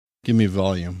Give me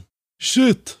volume.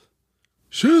 Shit.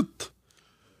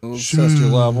 Let's test your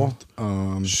level.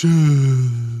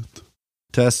 Shit.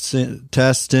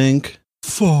 Testing.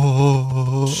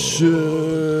 Fuck. Shit.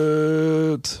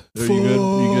 Are you good?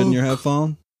 You good in your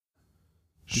headphone?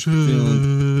 Shit.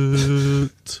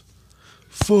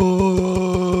 Fuck.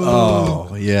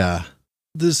 Oh, yeah.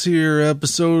 This here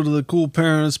episode of the Cool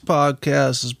Parents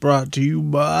Podcast is brought to you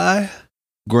by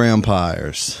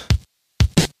Grandpires.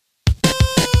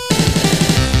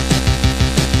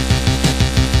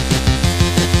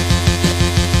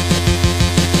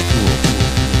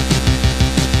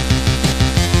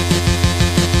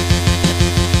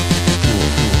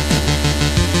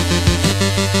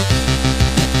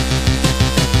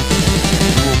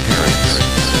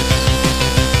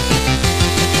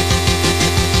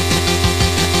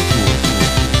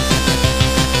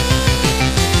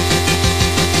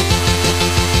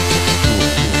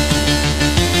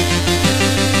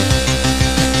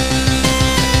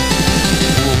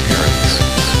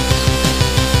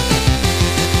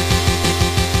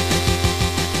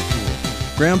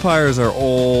 Grandpires are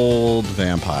old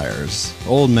vampires.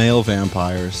 Old male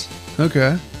vampires.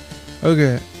 Okay.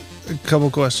 A couple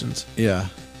questions. Yeah.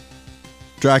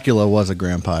 Dracula was a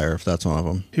grandpire, if that's one of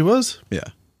them. He was? Yeah.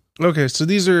 Okay, so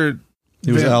these are...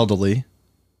 He was elderly.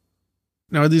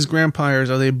 Now, are these grandpires,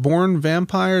 are they born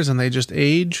vampires and they just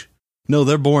age? No,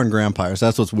 they're born grandpires.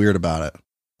 That's what's weird about it.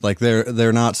 Like,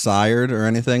 they're not sired or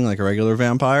anything like a regular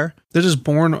vampire. They're just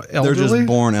born elderly? They're just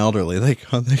born elderly.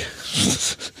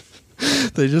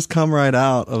 They just come right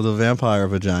out of the vampire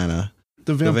vagina.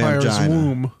 The vampire's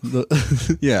womb.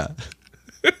 Yeah.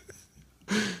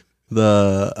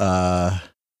 The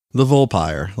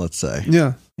vulpire, let's say.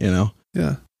 Yeah. You know?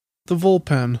 Yeah. The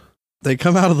Vulpen. They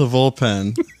come out of the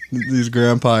Vulpen, these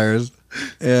grandpires,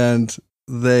 and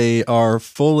they are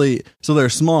fully... So they're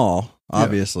small,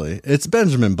 obviously. Yeah. It's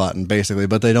Benjamin Button, basically,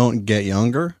 but they don't get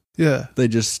younger. Yeah. They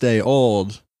just stay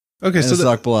old. Okay, and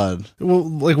suck blood. Well,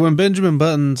 like when Benjamin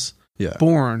Button's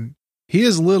born, he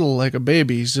is little like a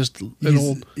baby. He's just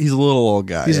he's a little old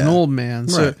guy. He's an old man.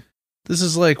 So right. This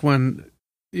is like when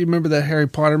you remember that Harry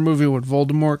Potter movie when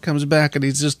Voldemort comes back and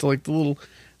he's just like the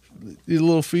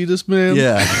little fetus man.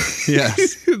 Yeah.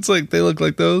 Yes. It's like they look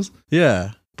like those.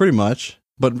 Yeah, pretty much,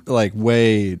 but like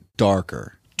way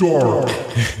darker. They're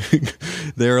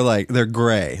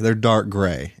gray. They're dark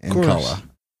gray in color,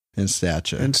 in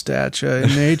stature, in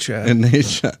nature, in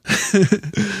nature.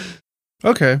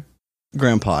 Okay.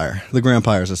 The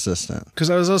grandpire's assistant. Because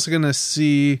I was also going to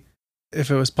see if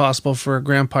it was possible for a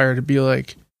grandpire to be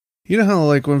like, you know how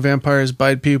like when vampires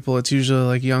bite people, it's usually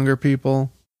like younger people?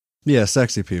 Yeah,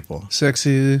 sexy people.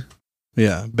 Sexy.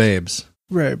 Yeah, babes.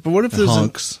 Right, but what if there's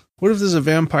hunks? What if there's a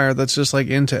vampire that's just like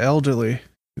into elderly?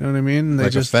 You know what I mean?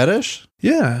 Like a fetish?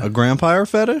 Yeah. A grandpire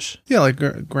fetish? Yeah, like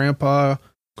grandpa,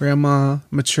 grandma,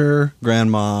 mature.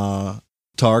 Grandma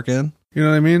Tarkin. You know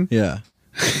what I mean? Yeah.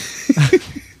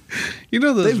 You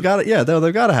know those, they've got it. Yeah,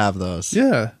 they've got to have those.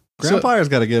 Yeah, Grandpire's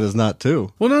got to get his nut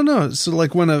too. Well, no. So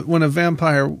like when a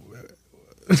vampire,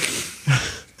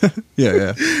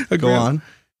 yeah. Go on.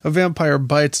 A vampire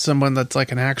bites someone that's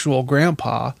like an actual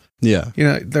grandpa. Yeah, you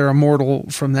know they're immortal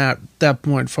from that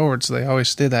point forward, so they always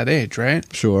stay that age, right?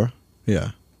 Sure.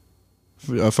 Yeah.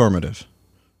 Affirmative.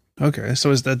 Okay,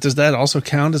 so does that also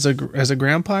count as a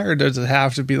grandpire, or does it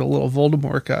have to be the little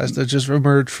Voldemort guys that just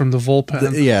emerged from the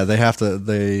Vulpen? Yeah, they have to.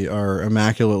 They are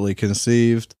immaculately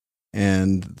conceived,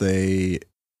 and they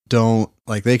don't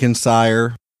they can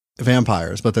sire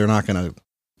vampires, but they're not going to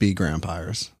be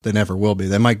grandpires. They never will be.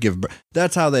 They might give.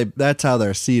 That's how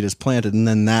their seed is planted, and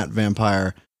then that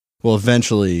vampire will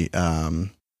eventually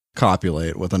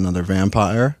copulate with another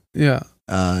vampire. Yeah,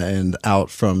 and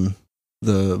out from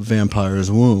the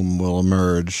vampire's womb will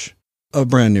emerge a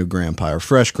brand new grandpire,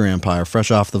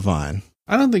 fresh off the vine.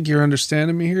 I don't think you're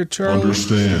understanding me here, Charlie.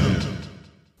 Understand.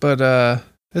 But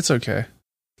it's okay.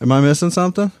 Am I missing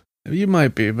something? You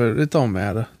might be, but it don't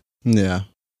matter. Yeah.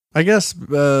 I guess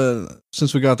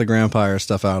since we got the grandpire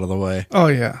stuff out of the way. Oh,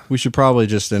 yeah. We should probably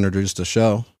just introduce the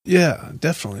show. Yeah,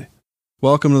 definitely.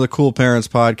 Welcome to the Cool Parents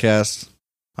Podcast.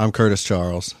 I'm Curtis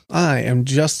Charles. I am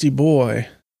Justy Boy.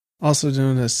 Also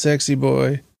known as Sexy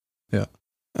Boy. Yeah.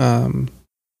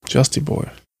 Justy Boy.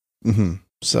 Mm-hmm.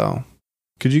 So.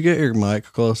 Could you get your mic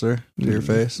closer to your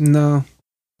face? No.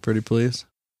 Pretty please?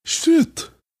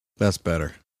 Shit. That's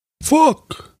better.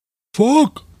 Fuck.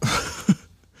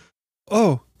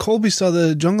 Oh, Colby saw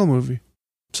the Jungle movie.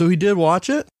 So he did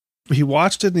watch it? He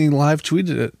watched it and he live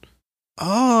tweeted it.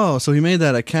 Oh, so he made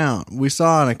that account. We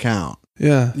saw an account.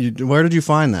 Yeah. Where did you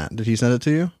find that? Did he send it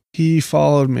to you? He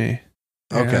followed me.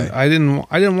 Okay. And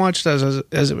I didn't watch it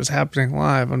as it was happening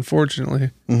live,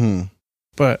 unfortunately. Mm-hmm.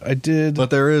 But I did. But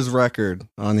there is record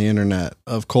on the internet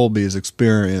of Colby's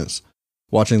experience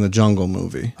watching the Jungle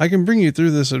Movie. I can bring you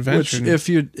through this adventure. Which,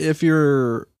 if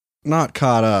you're not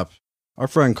caught up, our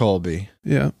friend Colby,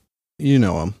 yeah, you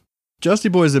know him.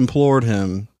 Justy Boys implored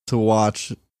him to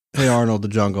watch Hey Arnold, the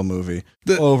Jungle Movie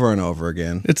over and over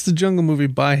again. It's the Jungle Movie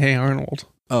by Hey Arnold.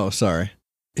 Oh, sorry.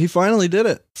 He finally did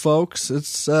it, folks.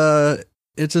 It's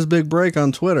his big break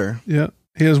on Twitter. Yeah,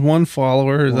 he has one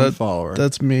follower. One follower.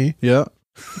 That's me. Yeah.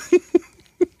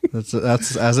 That's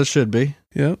as it should be.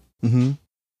 Yep. Mm-hmm.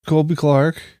 Colby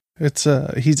Clark. It's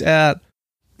he's at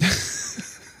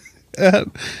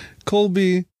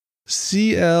Colby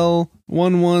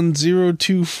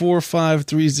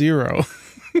CL11024530.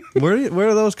 Where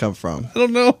do those come from? I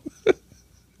don't know. Do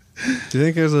you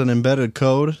think there's an embedded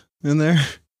code in there?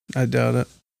 I doubt it.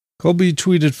 Colby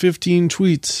tweeted 15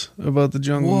 tweets about the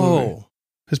Jungle Movie.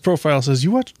 His profile says, "You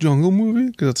watch Jungle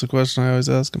Movie?" Because that's a question I always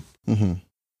ask him. Mm-hmm.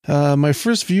 My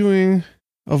first viewing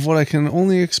of what I can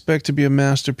only expect to be a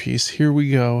masterpiece. Here we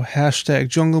go. Hashtag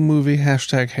Jungle Movie.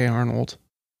 Hashtag Hey Arnold.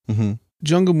 Mm-hmm.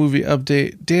 Jungle Movie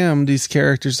update. Damn, these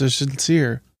characters are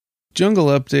sincere. Jungle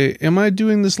update. Am I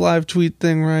doing this live tweet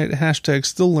thing right? Hashtag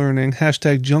still learning.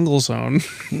 Hashtag Jungle Zone.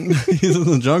 He's in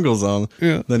the Jungle Zone.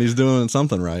 Yeah. Then he's doing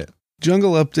something right.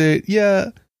 Jungle update. Yeah,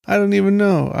 I don't even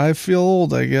know. I feel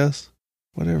old, I guess.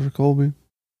 Whatever, Colby.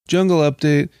 Jungle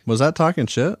update. Was that talking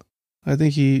shit? I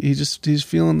think he's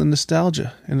feeling the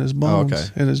nostalgia in his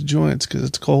bones and his joints because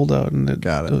it's cold out and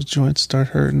those joints start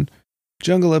hurting.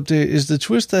 Jungle update. Is the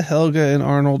twist that Helga and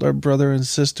Arnold are brother and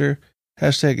sister?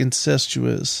 Hashtag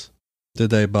incestuous. Did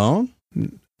they bone?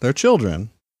 They're children.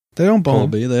 They don't bone.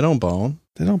 Colby, they don't bone.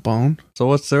 They don't bone.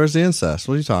 So there's the incest.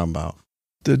 What are you talking about?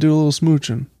 They do a little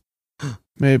smooching.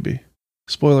 Maybe.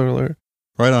 Spoiler alert.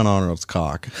 Right on Arnold's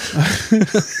cock.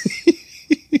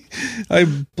 I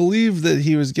believe that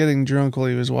he was getting drunk while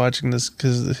he was watching this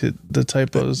because the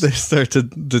typos. They start to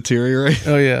deteriorate.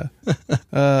 Oh, yeah.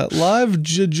 Live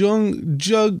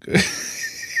Jugungle.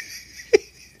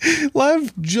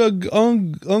 Live Jugungle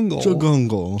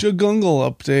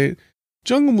update.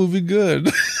 Jungle Movie good.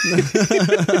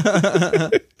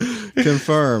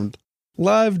 Confirmed.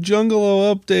 Live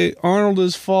Jungalo update. Arnold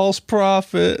is false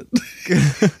prophet.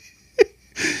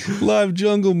 Live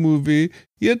Jungle Movie.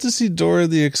 Yet to see Dora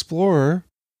the Explorer.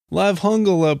 Live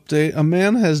Hungle update. A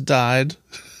man has died.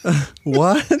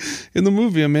 What? In the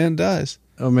movie, a man dies.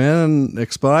 A man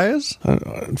expires?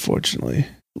 Unfortunately.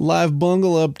 Live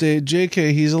Bungle update.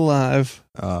 JK, he's alive.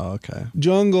 Oh, okay.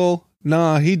 Jungle.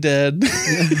 Nah, he dead.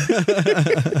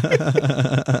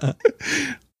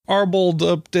 Arbold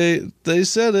update. They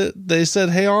said it. They said,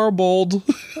 hey, Arbold.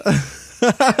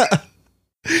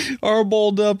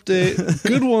 Arbold update.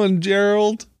 Good one,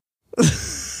 Gerald.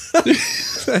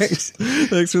 Thanks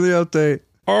for the update.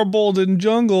 Arbold in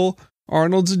Jungle.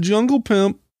 Arnold's a jungle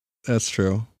pimp. That's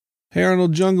true. Hey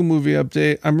Arnold, Jungle Movie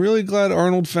update. I'm really glad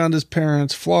Arnold found his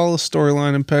parents. Flawless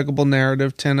storyline, impeccable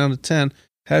narrative, 10 out of 10.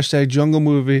 Hashtag Jungle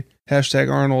Movie.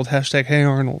 Hashtag Arnold. Hashtag Hey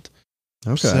Arnold.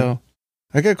 Okay. So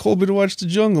I got Colby to watch the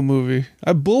Jungle Movie.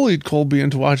 I bullied Colby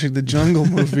into watching the Jungle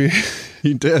Movie.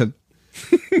 You did.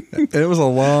 It was a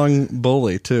long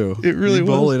bully too. It really was.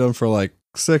 You bullied him for like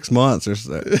 6 months or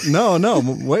so. No,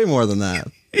 way more than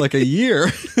that. Like a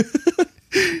year.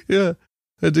 Yeah.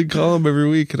 I did call him every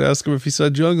week and ask him if he saw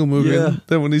Jungle Movie. Yeah. And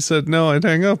then when he said no, I'd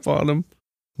hang up on him.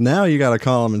 Now you got to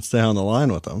call him and stay on the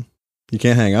line with him. You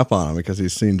can't hang up on him because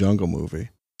he's seen Jungle Movie.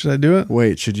 Should I do it?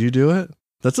 Wait, should you do it?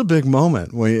 That's a big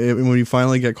moment when you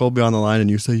finally get Colby on the line and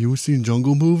you say, "You seen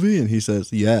Jungle Movie?" And he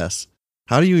says, "Yes."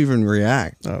 How do you even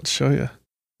react? I'll show you.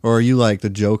 Or are you like the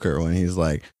Joker when he's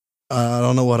like, "I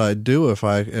don't know what I'd do if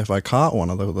I caught one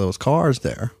of those cars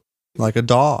there, like a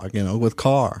dog, with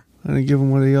car." I didn't give him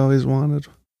what he always wanted.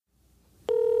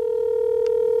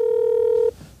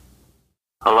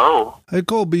 Hello. Hey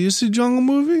Colby, you see Jungle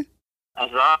Movie? I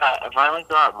finally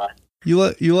got one.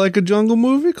 You like a Jungle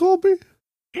Movie, Colby?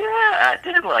 Yeah, I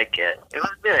did like it. It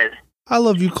was good. I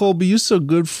love you, Colby. You're so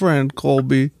good friend,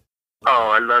 Colby. Oh,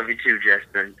 I love you too,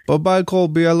 Justin. Bye-bye,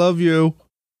 Colby. I love you.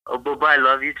 Oh, bye-bye.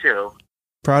 Love you too.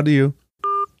 Proud of you.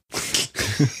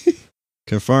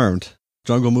 Confirmed.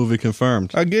 Jungle Movie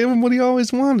confirmed. I gave him what he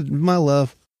always wanted. My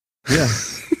love. Yeah.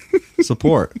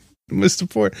 Support. My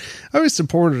support. I always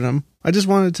supported him. I just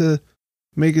wanted to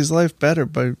make his life better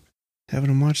by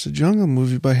having him watch the Jungle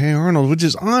Movie by Hey Arnold, which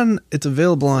is it's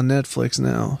available on Netflix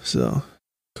now. So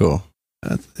cool.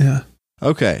 Yeah.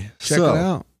 Okay. Check it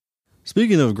out.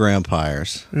 Speaking of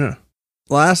grandpires. Yeah.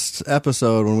 Last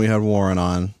episode when we had Warren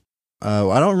on,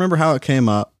 I don't remember how it came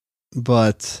up,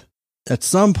 but at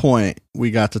some point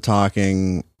we got to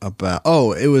talking about,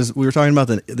 we were talking about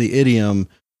the idiom,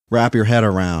 wrap your head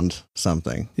around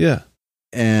something. Yeah.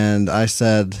 And I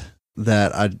said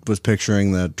that I was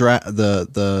picturing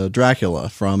the Dracula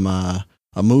from a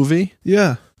movie.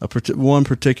 Yeah. One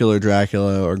particular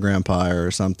Dracula or Vampire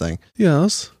or something.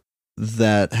 Yes.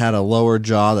 That had a lower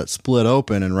jaw that split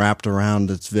open and wrapped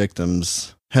around its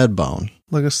victim's head bone.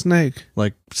 Like a snake.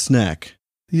 Like Sneck.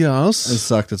 Yes. And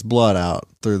sucked its blood out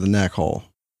through the neck hole.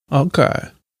 Okay.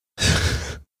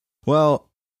 Well,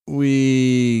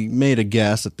 we made a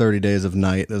guess at 30 Days of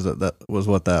Night. That was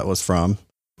what that was from.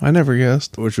 I never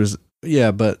guessed. Which was,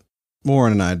 yeah, but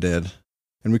Warren and I did.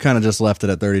 And we kind of just left it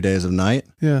at 30 Days of Night.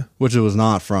 Yeah. Which it was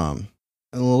not from.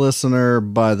 And a listener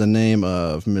by the name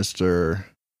of Mr.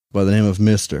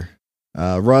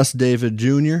 Russ David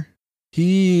Jr.,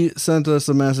 he sent us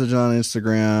a message on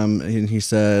Instagram, and he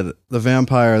said, the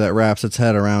vampire that wraps its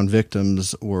head around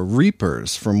victims were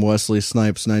Reapers from Wesley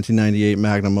Snipes' 1998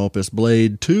 magnum opus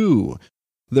Blade 2.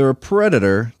 They're a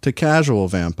predator to casual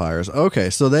vampires. Okay,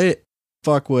 so they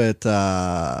fuck with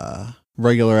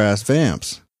regular-ass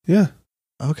vamps. Yeah.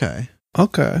 Okay.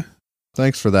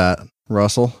 Thanks for that,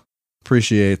 Russell.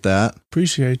 Appreciate that.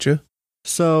 Appreciate you.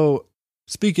 So,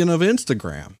 speaking of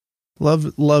Instagram. Love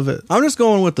it. I'm just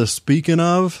going with the speaking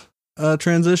of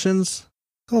transitions.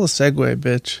 Call the segue,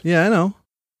 bitch. Yeah, I know.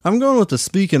 I'm going with the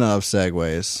speaking of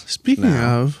segues. Speaking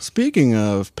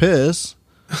of piss.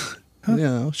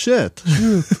 Shit.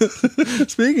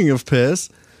 Speaking of piss,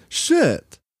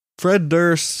 shit. Fred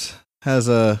Durst has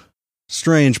a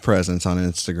strange presence on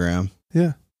Instagram.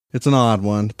 Yeah. It's an odd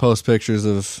one. Post pictures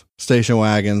of station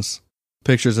wagons,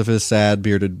 pictures of his sad,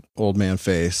 bearded old man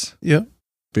face. Yep.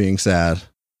 Being sad.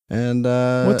 And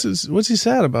what's he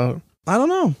sad about? I don't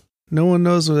know. No one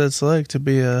knows what it's like to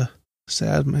be a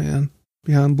sad man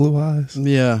behind blue eyes.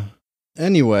 Yeah.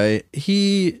 Anyway,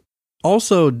 he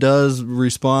also does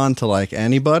respond to like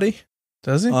anybody.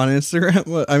 Does he? On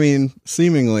Instagram. I mean,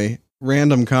 seemingly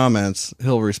random comments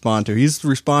he'll respond to. He's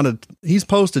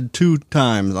posted 2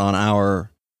 times on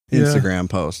our Instagram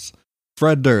posts.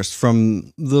 Fred Durst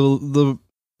from the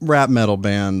rap metal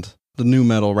band. The new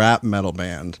metal rap metal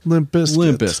band. Limp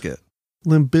Bizkit.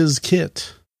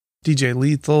 DJ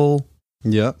Lethal.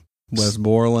 Yep. Wes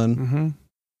Borland. Mm-hmm.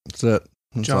 That's it.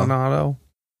 John Otto.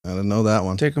 I didn't know that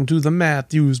one. Take him to the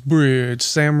Matthews Bridge.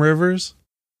 Sam Rivers.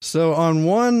 So on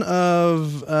one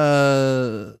of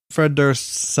Fred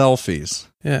Durst's selfies.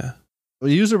 Yeah. A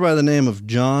user by the name of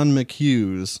John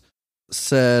McHughes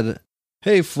said,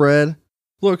 "Hey Fred,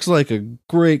 looks like a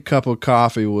great cup of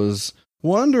coffee. Was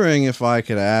wondering if I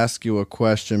could ask you a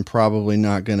question. Probably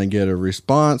not going to get a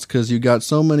response because you got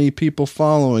so many people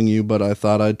following you, but I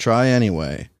thought I'd try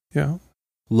anyway. Yeah.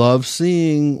 Love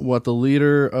seeing what the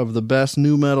leader of the best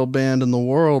new metal band in the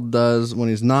world does when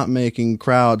he's not making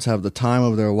crowds have the time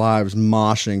of their lives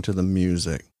moshing to the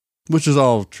music." Which is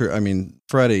all true. I mean,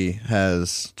 Freddie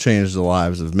has changed the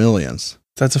lives of millions.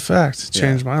 That's a fact. It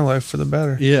changed my life for the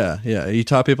better. Yeah. He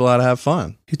taught people how to have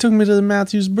fun. He took me to the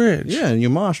Matthews Bridge. Yeah, and you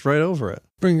moshed right over it.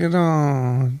 Bring it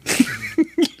on.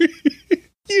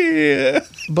 Yeah.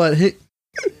 But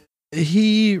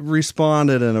he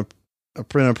responded in an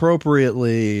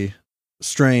appropriately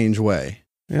strange way.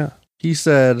 Yeah. He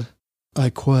said,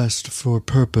 "I quest for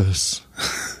purpose."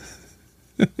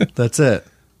 That's it.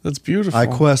 That's beautiful. I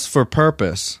quest for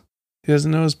purpose. He doesn't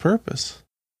know his purpose.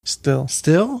 Still?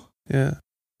 Yeah.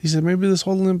 He said maybe this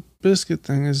whole Limp Bizkit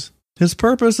thing is... His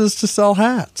purpose is to sell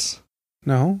hats.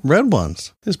 No. Red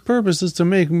ones. His purpose is to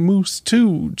make Moose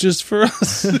 2 just for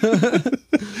us.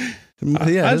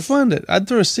 I'd fund it. I'd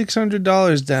throw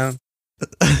 $600 down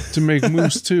to make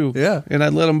Moose 2. Yeah. And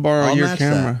I'd let him borrow your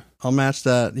camera. I'll match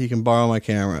that. He can borrow my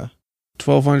camera.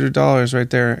 $1,200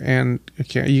 right there. And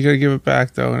you got to give it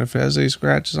back, though. And if it has any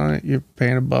scratches on it, you're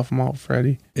paying a buff malt,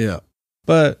 Freddie. Yeah.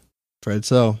 But... Fred,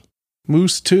 so...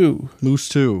 Moose 2. Moose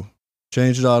 2.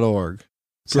 Change.org.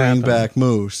 Bring back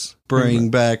Moose. Bring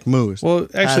back Moose. Well,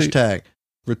 actually... Hashtag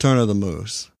Return of the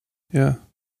Moose. Yeah.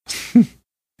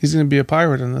 He's going to be a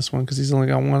pirate in this one because he's only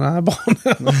got one eyeball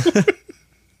now.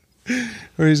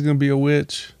 Or he's going to be a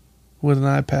witch with an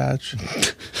eye patch.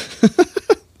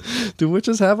 Do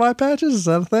witches have eye patches? Is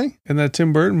that a thing? In that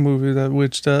Tim Burton movie, that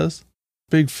witch does.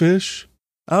 Big Fish.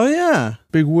 Oh, yeah.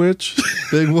 Big Witch.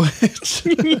 Big Witch.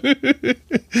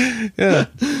 Yeah.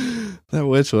 That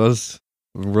witch was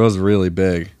really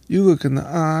big. You look in the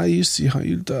eye, you see how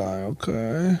you die,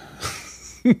 okay?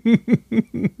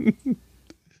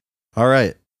 All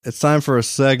right. It's time for a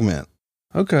segment.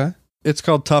 Okay. It's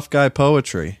called Tough Guy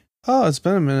Poetry. Oh, it's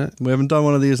been a minute. We haven't done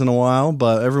one of these in a while,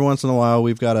 but every once in a while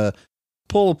we've got to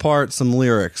pull apart some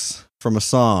lyrics from a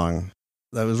song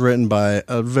that was written by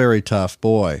a very tough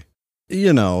boy.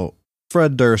 You know,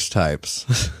 Fred Durst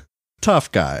types.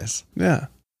 Tough guys. Yeah.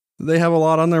 They have a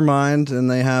lot on their mind, and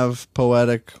they have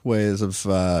poetic ways of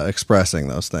expressing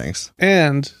those things.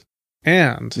 And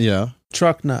yeah,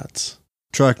 truck nuts.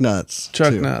 Truck nuts.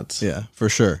 Truck too. nuts. Yeah, for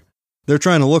sure. They're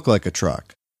trying to look like a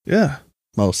truck. Yeah.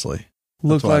 Mostly.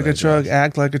 Look like a truck,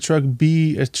 act like a truck,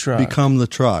 be a truck. Become the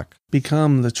truck.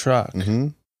 Become the truck. Mm-hmm.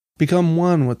 Become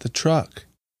one with the truck.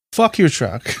 Fuck your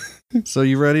truck. So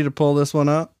you ready to pull this one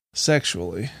up?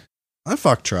 Sexually. I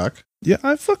fuck truck. Yeah,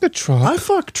 I fuck a truck. I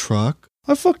fuck truck.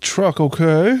 I fuck truck,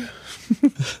 okay?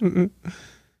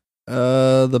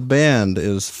 The band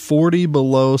is 40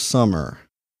 Below Summer.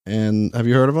 And have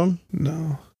you heard of them?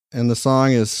 No. And the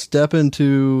song is Step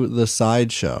Into the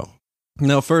Sideshow.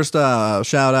 Now, first,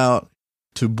 shout out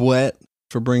to Bwet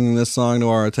for bringing this song to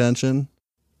our attention.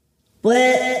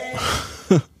 Bwet.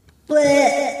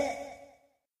 Bwet.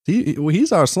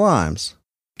 He's our Slimes.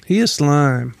 He is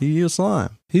slime. He is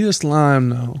slime. He is slime,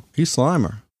 though. He's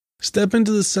Slimer. Step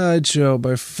Into the Sideshow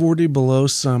by 40 Below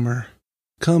Summer.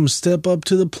 Come step up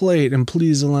to the plate and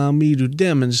please allow me to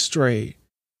demonstrate.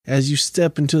 As you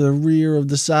step into the rear of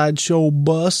the sideshow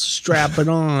bus, strap it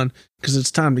on, because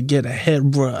it's time to get a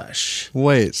head rush.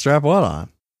 Wait, strap what on?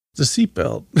 The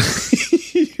seatbelt.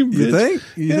 You think?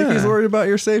 You think he's worried about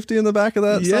your safety in the back of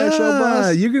that sideshow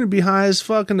bus? You're going to be high as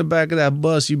fuck in the back of that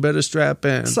bus. You better strap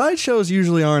in. Sideshows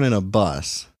usually aren't in a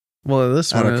bus. Well,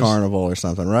 this one at a carnival or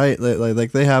something, right?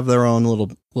 They have their own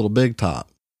little big top.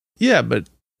 Yeah, but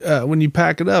when you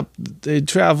pack it up, they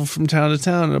travel from town to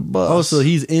town in a bus. Oh, so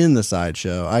he's in the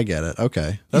sideshow. I get it.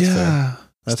 Okay, that's fair.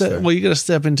 That's fair. Well, you got to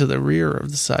step into the rear of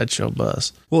the sideshow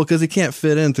bus. Well, because he can't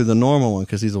fit in through the normal one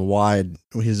because he's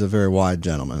a very wide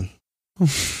gentleman.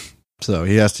 So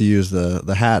he has to use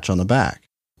the hatch on the back,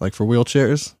 like for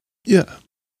wheelchairs. Yeah,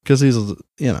 because he's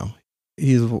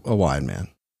a wide man.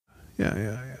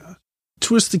 Yeah.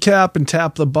 Twist the cap and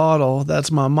tap the bottle. That's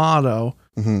my motto.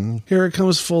 Mm-hmm. Here it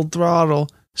comes full throttle.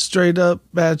 Straight up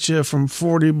at you from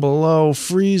 40 below.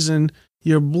 Freezing.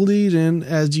 You're bleeding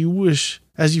as you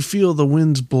feel the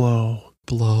winds blow.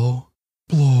 Blow.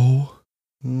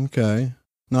 Okay.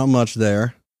 Not much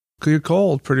there. You're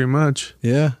cold, pretty much.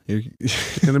 Yeah. You're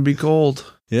going to be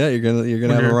cold. Yeah, you're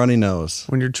gonna have a runny nose.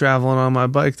 When you're traveling on my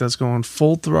bike that's going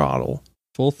full throttle.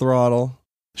 Full throttle.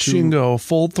 Shingo,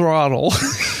 full throttle.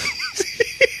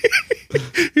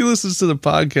 He listens to the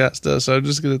podcast, though, so I'm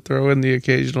just going to throw in the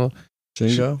occasional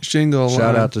Shingo. Shingo line.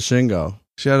 Shout out to Shingo.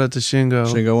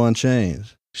 Shingo Unchained.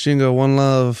 Shingo, one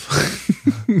love.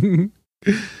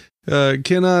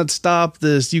 Cannot stop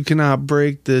this. You cannot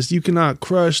break this. You cannot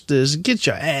crush this. Get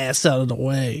your ass out of the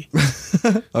way.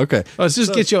 Okay. Let's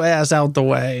just get your ass out the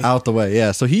way. Out the way,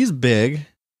 yeah. So he's big.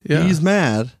 Yeah. He's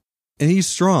mad. And he's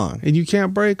strong. And you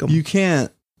can't break him. You can't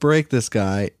break this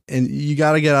guy, and you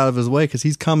got to get out of his way because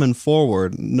he's coming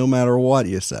forward no matter what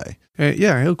you say.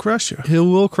 Yeah, he'll crush you. He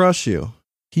will crush you.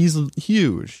 He's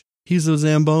huge. He's a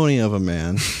Zamboni of a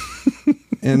man,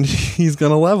 and he's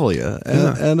going to level you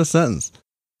in a sentence.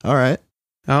 All right.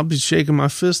 I'll be shaking my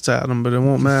fist at him, but it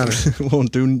won't matter. It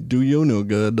won't do you no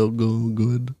good. Don't go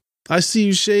good. I see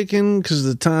you shaking because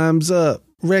the time's up.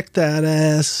 Wreck that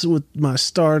ass with my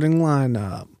starting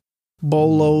lineup.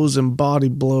 Bolos and body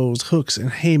blows, hooks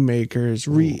and haymakers,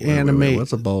 reanimate. Wait,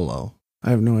 what's a bolo? I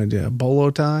have no idea.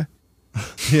 Bolo tie?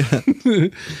 Yeah.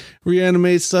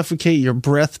 Reanimate, suffocate your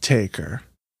breath taker.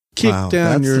 Kick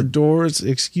down your doors,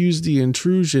 excuse the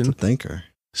intrusion. That's a thinker.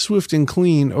 Swift and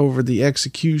clean over the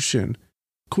execution.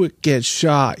 Quick get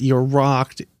shot, you're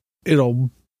rocked, it'll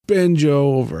bend you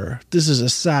over. This is a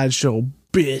sideshow,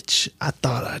 bitch. I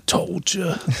thought I told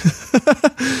you.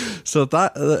 So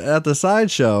at the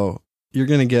sideshow, you're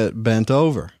going to get bent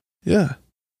over. Yeah.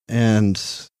 And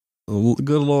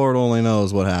good Lord only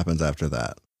knows what happens after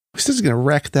that. He's just going to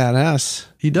wreck that ass.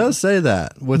 He does say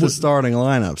that with the starting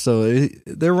lineup. So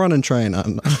they're running train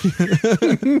on.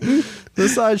 The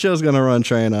sideshow's going to run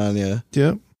train on you.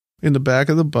 Yep. In the back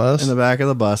of the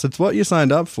bus. It's what you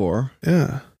signed up for.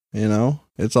 Yeah. You know,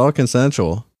 it's all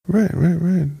consensual. Right.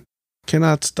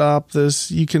 Cannot stop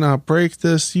this. You cannot break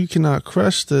this. You cannot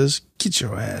crush this. Get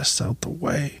your ass out the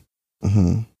way.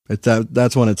 Mm-hmm.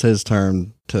 That's when it's his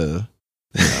turn to,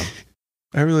 you know.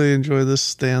 I really enjoy this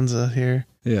stanza here.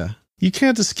 Yeah. You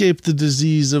can't escape the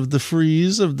disease of the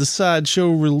freeze of the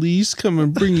sideshow release. Come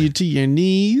and bring you to your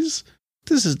knees.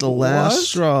 This is the last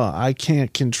straw. I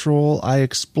can't control. I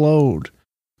explode.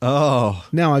 Oh.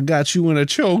 Now I got you in a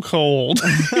chokehold.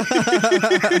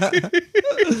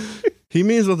 He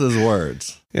means with his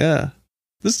words. Yeah.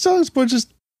 This song's about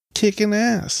just kicking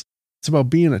ass. It's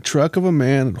about being a truck of a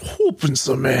man and whooping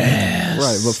some ass.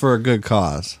 Right, but for a good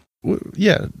cause.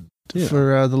 Yeah.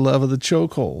 For the love of the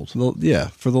chokehold.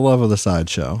 For the love of the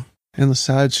sideshow. And the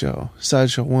sideshow.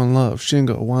 Sideshow, one love.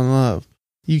 Shingo, one love.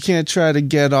 You can't try to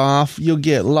get off. You'll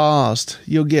get lost.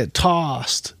 You'll get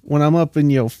tossed. When I'm up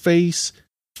in your face,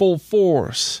 full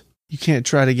force. You can't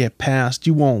try to get past.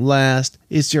 You won't last.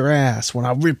 It's your ass when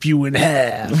I rip you in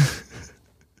half.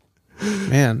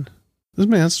 Man, this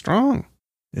man's strong.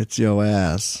 It's yo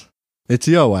ass. It's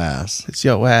yo ass. It's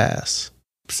yo ass.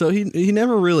 So he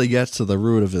never really gets to the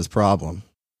root of his problem.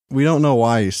 We don't know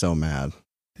why he's so mad.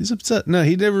 He's upset. No,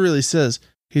 he never really says.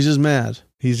 He's just mad.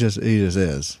 He just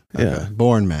is. Okay. Yeah.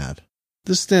 Born mad.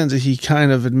 This stanza, he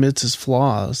kind of admits his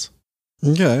flaws.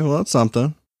 Okay, well, that's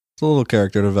something. It's a little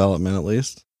character development, at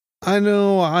least. I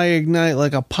know I ignite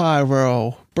like a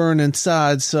pyro, burn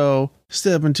inside, so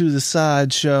step into the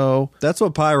sideshow. That's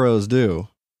what pyros do.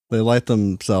 They light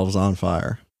themselves on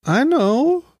fire. I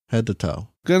know. Head to toe.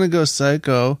 Gonna go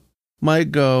psycho.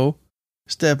 Might go.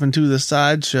 Step into the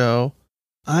sideshow.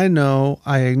 I know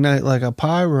I ignite like a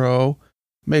pyro.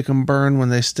 Make them burn when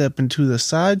they step into the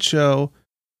sideshow.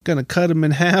 Gonna cut them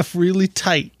in half really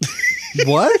tight.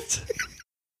 What?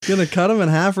 Gonna cut them in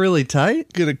half really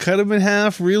tight? Gonna cut them in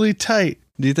half really tight.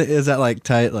 Do you think, is that like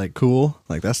tight, like cool?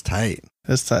 Like that's tight.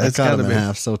 That's tight. It's cut them in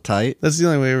half so tight. That's the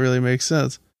only way it really makes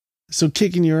sense. So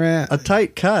kicking your ass. A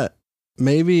tight cut.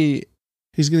 Maybe.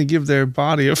 He's going to give their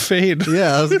body a fade.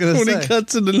 Yeah, I was going to say. When he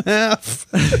cuts it in half.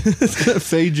 It's going to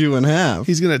fade you in half.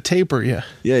 He's going to taper you.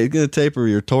 Yeah, he's going to taper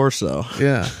your torso.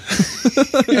 Yeah.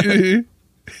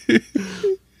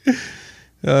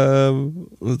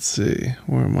 Let's see.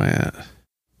 Where am I at?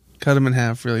 Cut him in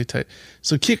half really tight.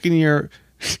 So kicking your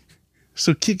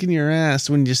ass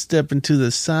when you step into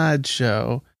the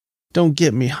sideshow. Don't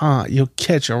get me hot. You'll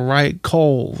catch a right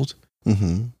cold.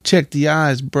 Mm-hmm. Check the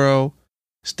eyes, bro.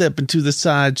 Step into the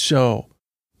sideshow.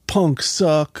 Punk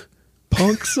suck.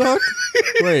 Punk suck?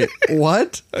 Wait,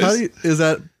 what? Is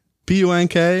that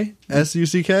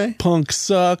PUNK? Punk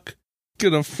suck.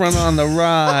 Gonna front on the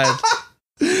ride.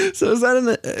 So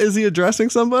is he addressing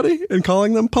somebody and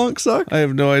calling them punk suck? I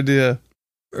have no idea.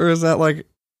 Or is that like,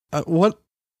 what?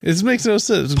 It makes no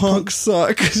sense. Punk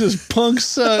suck. It's just punk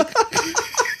suck.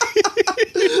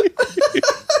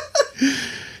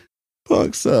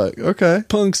 Punk suck. Okay.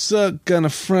 Punk suck. Gonna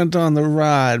front on the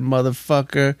ride,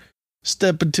 motherfucker.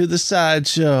 Step into the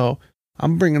sideshow.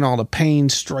 I'm bringing all the pain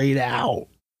straight out.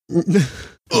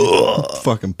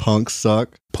 Fucking punk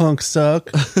suck. Punk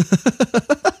suck.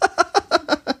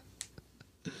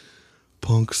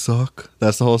 Punk suck.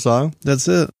 That's the whole song? That's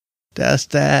it. That's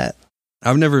that.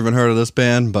 I've never even heard of this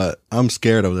band, but I'm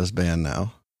scared of this band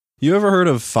now. You ever heard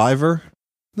of Fiverr?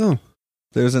 No.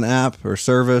 There's an app or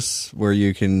service where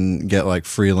you can get like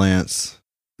freelance.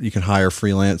 You can hire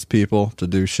freelance people to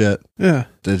do shit. Yeah.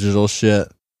 Digital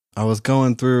shit. I was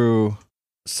going through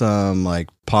some like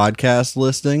podcast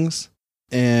listings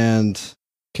and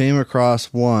came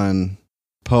across one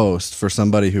post for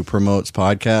somebody who promotes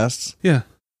podcasts. Yeah.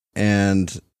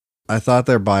 And I thought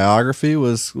their biography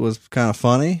was kind of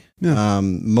funny. Yeah.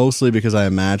 Mostly because I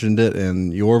imagined it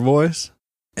in your voice.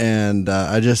 And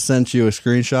I just sent you a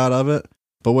screenshot of it.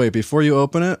 But wait, before you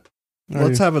open it,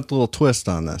 let's have a little twist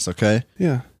on this, okay?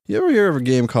 Yeah. You ever hear of a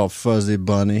game called Fuzzy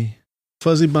Bunny?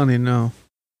 Fuzzy Bunny, no.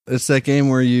 It's that game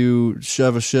where you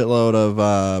shove a shitload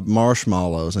of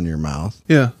marshmallows in your mouth.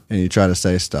 Yeah. And you try to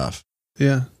say stuff.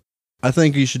 Yeah. I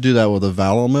think you should do that with a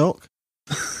Valo Milk.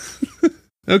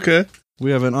 Okay.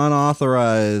 We have an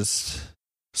unauthorized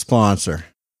sponsor.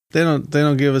 They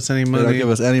don't give us any money. They don't give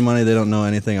us any money. They don't know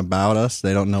anything about us.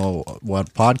 They don't know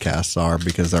what podcasts are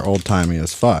because they're old-timey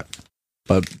as fuck.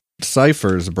 But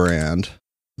Cypher's brand,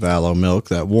 Valo Milk,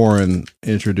 that Warren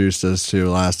introduced us to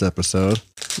last episode.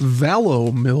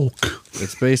 Valo Milk.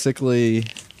 It's basically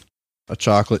a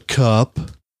chocolate cup.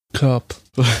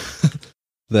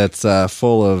 That's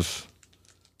full of,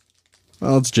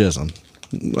 well, it's jism.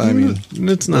 I mean,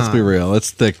 it's not. Let's be real.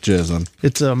 It's thick jism.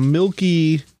 It's a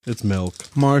milky... It's milk.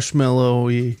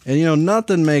 Marshmallowy. And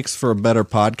nothing makes for a better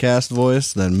podcast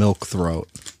voice than milk throat.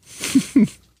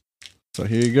 So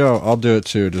here you go. I'll do it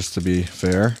too, just to be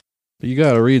fair. But you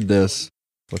gotta read this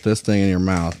with this thing in your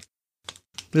mouth.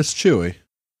 It's chewy.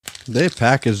 They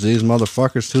packaged these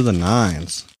motherfuckers to the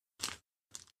nines.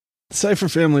 The Cypher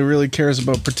family really cares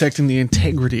about protecting the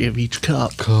integrity of each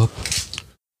cup.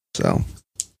 So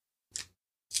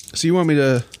you want me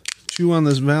to chew on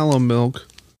this Valo Milk?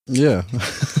 Yeah.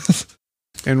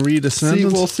 And read a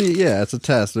sentence? We'll see. Yeah, it's a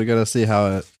test. We gotta see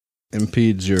how it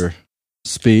impedes your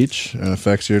speech and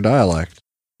affects your dialect.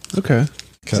 Okay.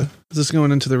 Is this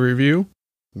going into the review?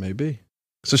 Maybe.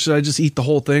 So should I just eat the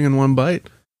whole thing in one bite?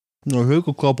 No, take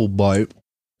a couple bite.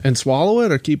 And swallow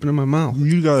it or keep it in my mouth?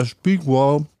 You gotta speak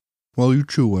while you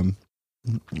chew him.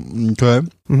 Okay?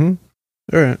 Mm-hmm.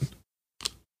 All right.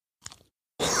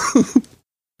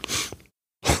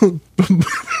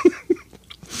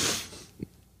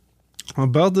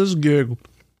 About this gig.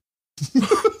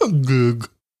 Gig.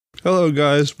 Hello,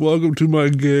 guys. Welcome to my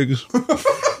gigs.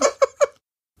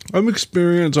 I'm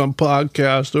experienced on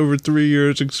podcasts, over 3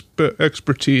 years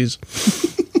expertise.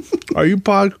 Are you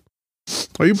podcast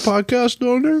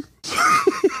owner?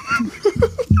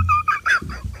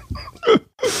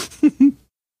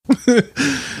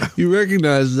 You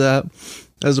recognize that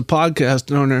as a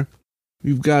podcast owner,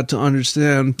 you've got to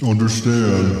understand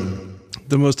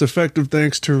the most effective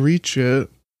thanks to reach it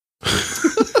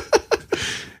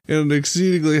and an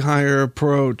exceedingly higher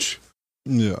approach.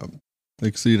 Yeah.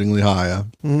 Exceedingly higher.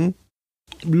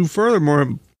 Mm-hmm. You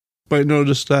furthermore might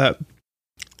notice that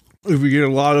if we get a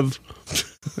lot of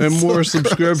and more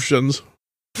subscriptions.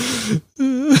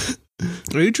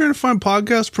 Are you trying to find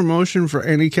podcast promotion for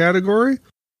any category?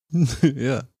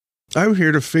 Yeah. I'm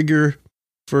here to figure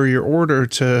for your order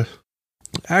to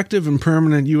active and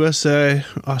permanent USA,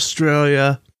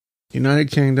 Australia,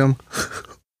 United Kingdom.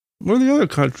 What are the other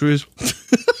countries?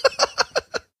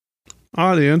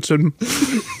 Audience and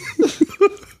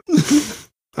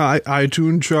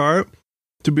iTunes chart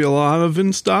to be a lot of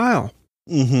in style.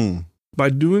 Mm-hmm. By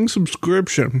doing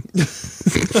subscription.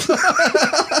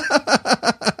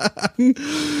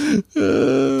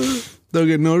 They'll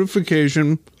get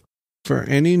notification for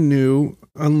any new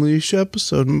Unleash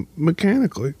episode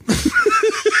mechanically.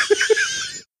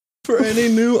 For any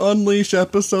new Unleash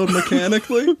episode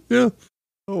mechanically? Yeah.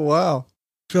 Oh, wow.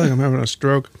 I feel like I'm having a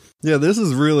stroke. Yeah, this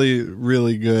is really,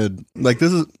 really good. Like,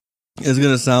 this is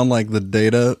going to sound like the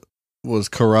data was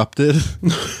corrupted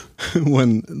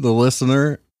when the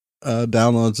listener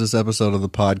downloads this episode of the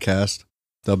podcast.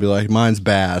 They'll be like, mine's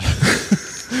bad.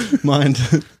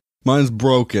 Mine's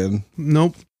broken.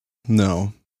 Nope.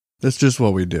 No. That's just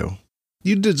what we do.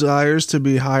 You desires to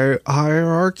be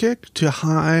hierarchic to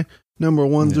high number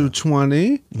 1 through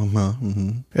 20.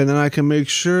 Mm-hmm. And then I can make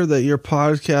sure that your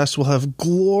podcast will have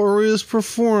glorious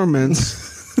performance.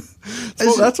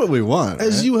 Well, that's what we want.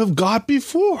 As right? you have got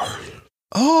before.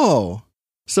 Oh.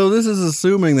 So this is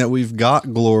assuming that we've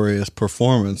got glorious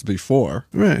performance before.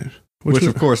 Right. Which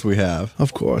of course we have.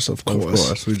 Of course. Of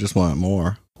course. We just want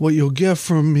more. What you'll get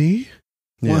from me,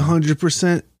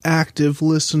 100% active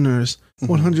listeners,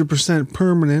 100%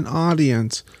 permanent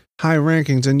audience, high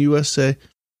rankings in USA,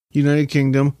 United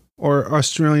Kingdom, or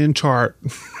Australian chart,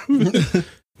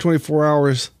 24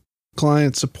 hours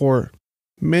client support,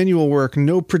 manual work,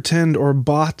 no pretend or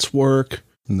bots work,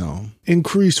 no,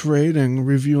 increase rating,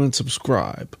 review, and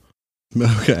subscribe.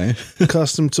 Okay.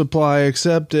 Custom supply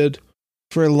accepted.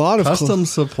 For a lot of custom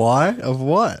supply of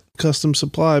what? Custom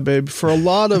supply, babe. For a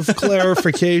lot of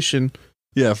clarification.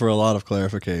 Yeah, for a lot of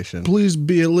clarification. Please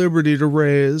be at liberty to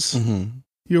raise. Mm-hmm.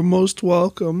 You're most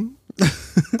welcome.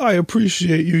 I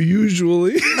appreciate you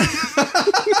usually.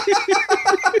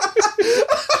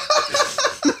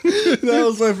 That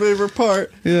was my favorite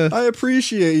part. Yeah. I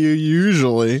appreciate you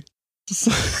usually.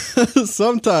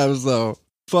 Sometimes, though,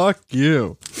 fuck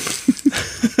you.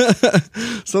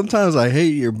 Sometimes I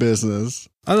hate your business.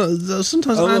 I don't.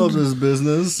 Sometimes I love this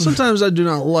business. Sometimes I do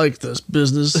not like this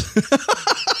business.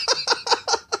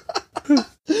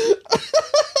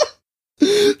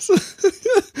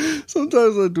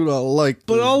 Sometimes I do not like.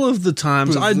 But all of the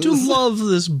times business. I do love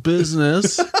this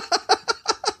business.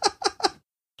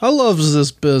 I love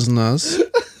this business.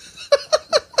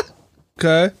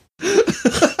 Okay.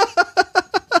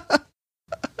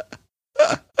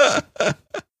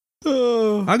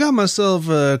 I got myself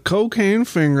a cocaine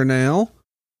fingernail,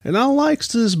 and I likes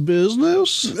this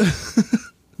business,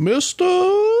 mister.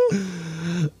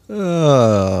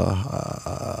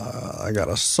 I got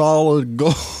a solid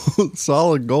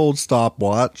gold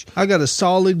stopwatch. I got a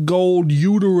solid gold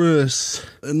uterus.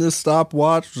 And this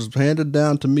stopwatch was handed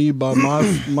down to me by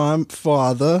my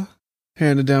father.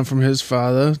 Handed down from his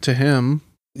father to him.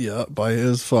 Yeah, by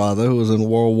his father, who was in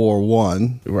World War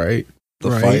I. Right. The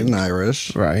fighting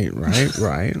Irish. Right.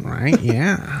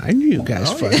 Yeah. I knew you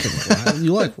guys fucking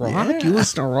you like rock? Yeah. You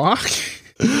listen to rock?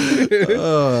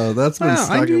 That's been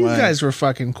stuck I knew in you my... guys were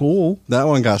fucking cool. That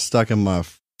one got stuck in my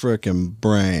freaking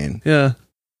brain. Yeah.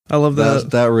 I love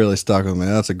that. That really stuck with me.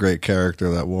 That's a great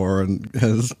character that Warren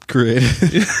has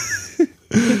created.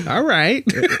 All right.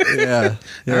 Yeah.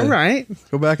 All right.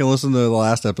 Go back and listen to the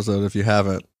last episode if you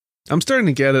haven't. I'm starting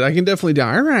to get it. I can definitely do.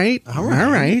 All right.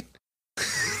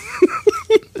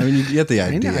 I mean, you get the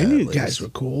idea. I knew you guys were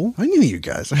cool. I knew you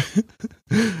guys.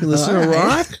 You listen to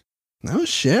rock? No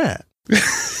shit.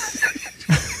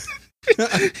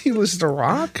 You listen to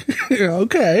rock?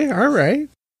 Okay, all right.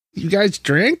 You guys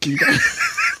drink? You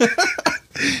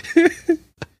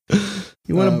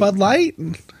want a Bud Light?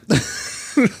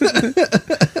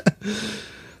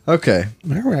 Okay.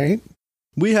 All right.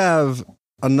 We have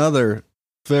another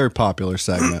very popular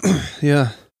segment.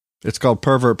 Yeah. It's called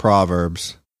Pervert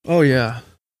Proverbs. Oh, yeah.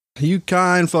 You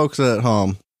kind folks at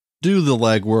home, do the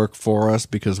legwork for us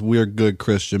because we're good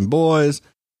Christian boys,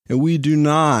 and we do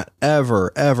not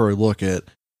ever look at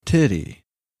titty.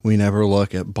 We never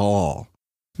look at ball.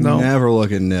 No. We never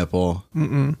look at nipple.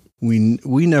 Mm-mm.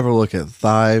 We never look at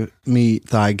thigh meat,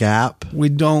 thigh gap. We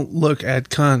don't look at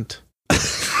cunt.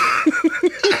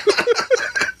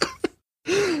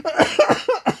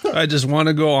 I just want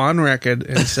to go on record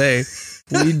and say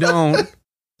we don't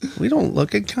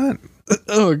look at cunt.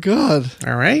 Oh God.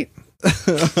 All right.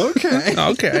 Okay.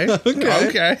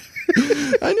 Okay.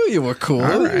 I knew you were cool.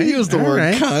 All right. You used the word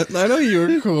right. cunt. I know you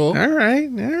were cool. All right.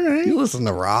 You listen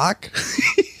to rock.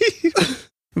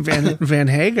 Van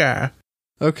Hagar.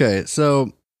 Okay,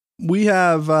 so we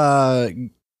have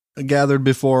gathered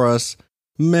before us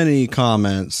many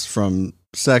comments from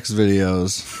sex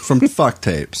videos, from fuck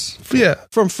tapes. Yeah.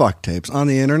 From fuck tapes on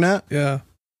the internet. Yeah.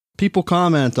 People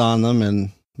comment on them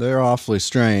and they're awfully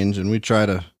strange, and we try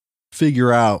to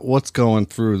figure out what's going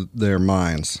through their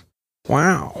minds.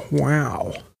 Wow.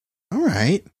 All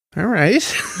right.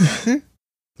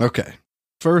 Okay.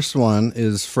 First one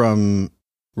is from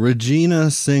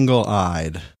Regina Single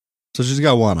Eyed. So she's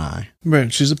got one eye.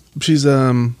 Right. She's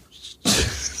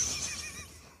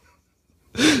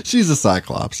She's a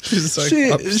cyclops. She's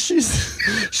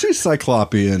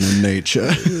cyclopean in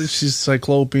nature. She's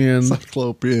cyclopean.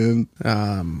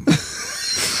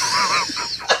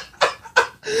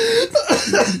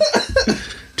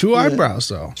 Two eyebrows,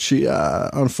 though. She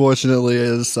unfortunately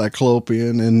is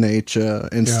cyclopean in nature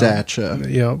and stature.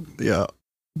 Yep. Yeah.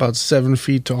 About 7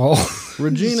 feet tall.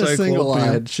 Regina Single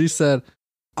Eyed. She said,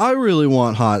 I really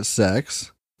want hot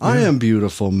sex. Yeah. I am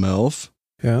beautiful MILF.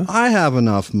 Yeah. I have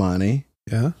enough money.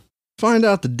 Yeah. Find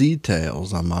out the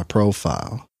details on my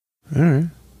profile. All right.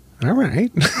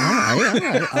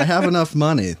 I have enough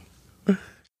money.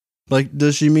 Like,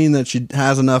 does she mean that she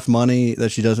has enough money that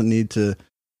she doesn't need to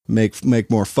make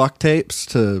more fuck tapes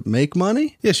to make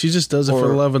money? Yeah, she just does it for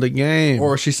the love of the game.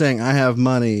 Or is she saying, I have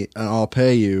money and I'll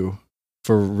pay you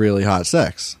for really hot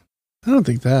sex? I don't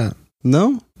think that.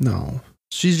 No? No.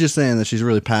 She's just saying that she's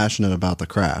really passionate about the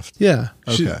craft. Yeah.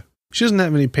 Okay. She doesn't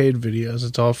have any paid videos.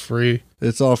 It's all free.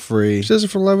 It's all free. She does it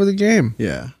for love of the game.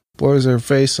 Yeah. Blurs her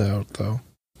face out, though,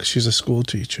 because she's a school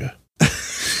teacher.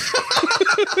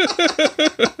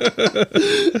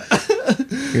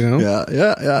 You know?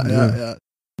 Yeah.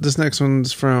 This next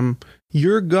one's from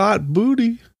Your Got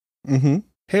Booty. Mm-hmm.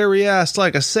 Hairy ass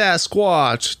like a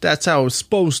Sasquatch. That's how it's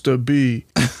supposed to be.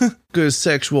 Good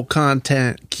sexual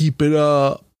content. Keep it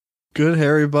up. Good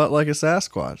hairy butt like a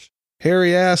Sasquatch.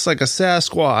 Hairy ass like a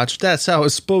Sasquatch. That's how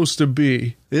it's supposed to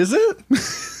be. Is it?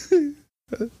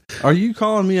 Are you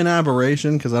calling me an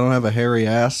aberration because I don't have a hairy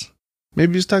ass?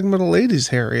 Maybe he's talking about a lady's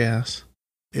hairy ass.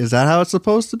 Is that how it's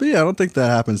supposed to be? I don't think that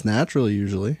happens naturally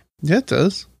usually. Yeah, it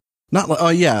does. Not like, oh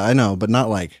yeah, I know, but not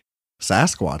like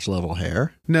Sasquatch level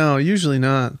hair. No, usually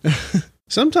not.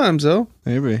 Sometimes though.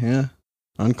 Maybe, yeah.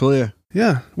 Unclear.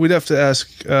 Yeah, we'd have to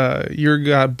ask Your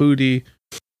God Booty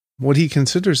what he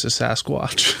considers a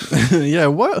Sasquatch. Yeah,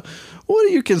 what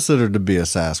do you consider to be a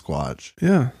Sasquatch?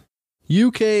 Yeah.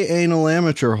 UK anal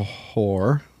amateur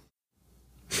whore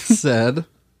said,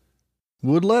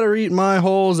 would let her eat my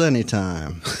holes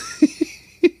anytime.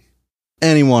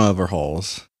 Any one of her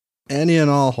holes. Any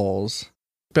and all holes.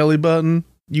 Belly button,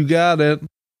 you got it.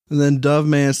 And then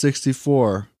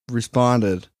Doveman64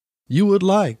 responded, you would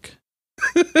like.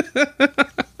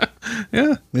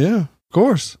 Yeah. Yeah, of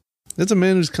course. That's a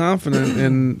man who's confident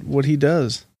in what he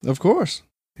does. Of course.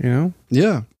 You know?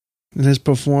 Yeah. In his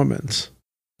performance.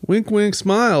 Wink Wink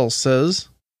Smiles says,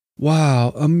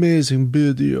 wow, amazing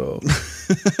video.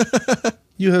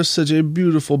 You have such a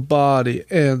beautiful body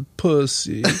and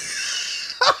pussy.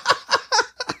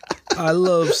 I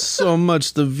love so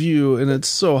much the view, and it's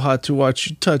so hot to watch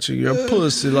you touching your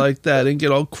pussy like that and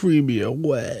get all creamy and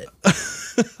wet.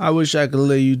 I wish I could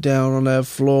lay you down on that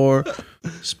floor,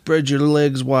 spread your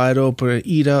legs wide open, and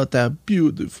eat out that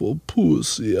beautiful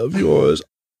pussy of yours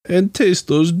and taste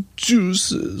those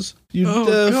juices. You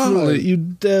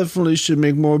definitely should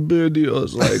make more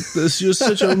videos like this. You're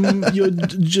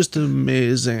just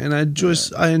amazing, and I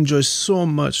enjoy so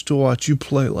much to watch you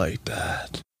play like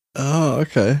that. Oh,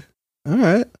 okay. All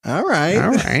right. All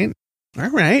right.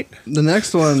 The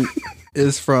next one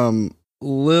is from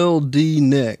Lil D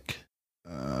Nick,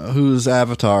 whose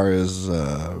avatar is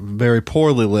a very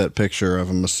poorly lit picture of,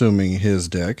 I'm assuming, his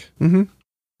dick. Mm-hmm.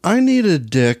 I need a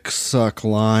dick suck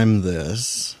lime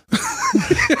this.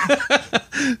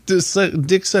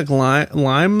 Dick suck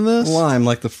lime this? Lime,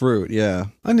 like the fruit, yeah.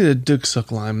 I need a dick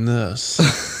suck lime this.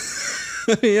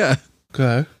 Yeah.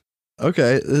 Okay.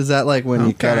 Okay. Is that like when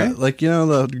you cut it? Like, you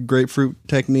know, the grapefruit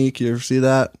technique? You ever see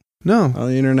that? No. On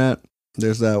the internet?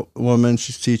 There's that woman,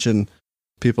 she's teaching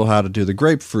people how to do the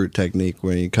grapefruit technique,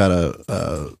 where you cut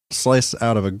a slice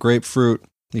out of a grapefruit,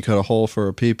 you cut a hole for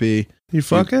a pee-pee. You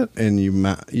fuck it? And you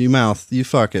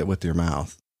fuck it with your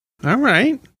mouth. All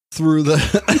right. Through the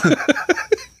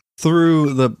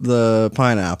through the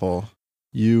pineapple.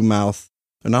 You mouth,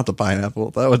 or not the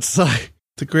pineapple, that would suck.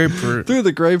 The grapefruit. Through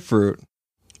the grapefruit,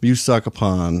 you suck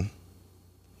upon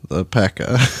the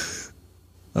peca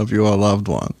of your loved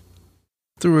one.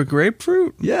 Through a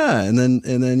grapefruit? Yeah, and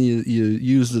then you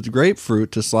use the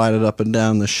grapefruit to slide it up and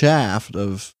down the shaft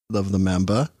of the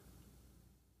member.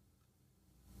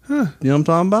 Huh. You know what I'm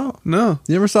talking about? No.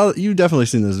 You ever saw that? You definitely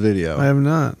seen this video. I have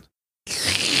not.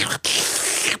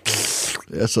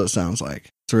 That's what it sounds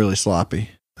like. It's really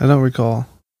sloppy. I don't recall.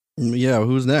 Yeah,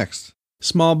 who's next?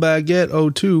 Small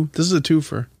Baguette 02. This is a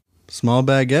twofer. Small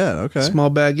Baguette, okay. Small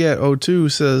Baguette 02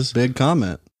 says, big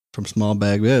comment from Small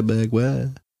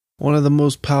Baguette. One of the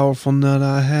most powerful nut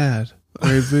I had.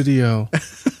 Great video.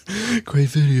 Great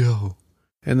video.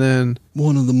 And then,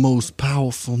 one of the most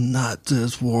powerful nuts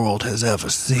this world has ever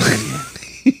seen.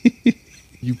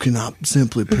 You cannot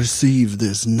simply perceive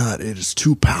this nut. It is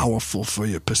too powerful for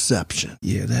your perception.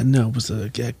 Yeah, that nut was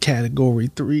a category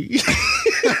 3.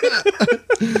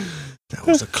 That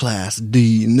was a class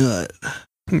D nut.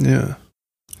 Yeah.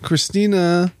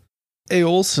 Christina A.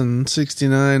 Olson,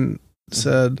 69,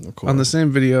 said on the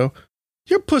same video,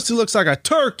 your pussy looks like a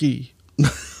turkey.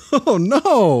 Oh,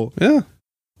 no. Yeah.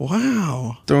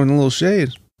 Wow. Throwing a little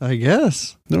shade. I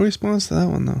guess. No response to that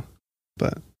one, though.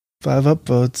 But 5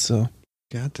 upvotes, so.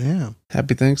 Goddamn.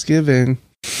 Happy Thanksgiving.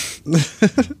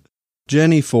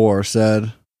 Jenny4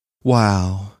 said,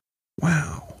 wow.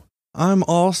 Wow. I'm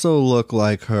also look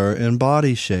like her in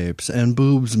body shapes and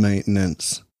boobs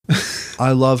maintenance.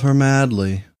 I love her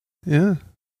madly. Yeah.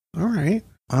 All right.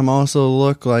 I'm also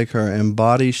look like her in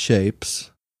body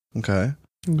shapes. Okay.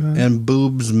 And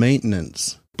boobs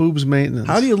maintenance. Boobs maintenance.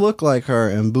 How do you look like her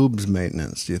in boobs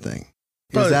maintenance, do you think?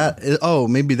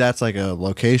 Maybe that's like a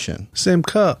location. Same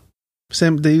cup.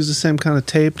 They use the same kind of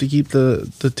tape to keep the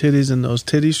titties in those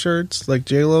titty shirts like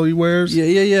J-Lo wears.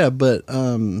 Yeah. But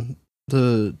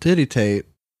the titty tape,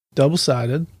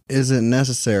 double-sided, isn't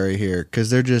necessary here because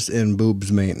they're just in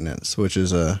boobs maintenance, which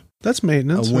is that's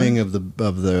maintenance, a wing of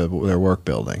their work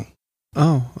building.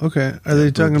 Oh, okay. Are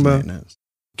they talking about maintenance?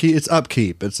 It's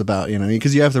upkeep. It's about,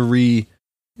 because you have to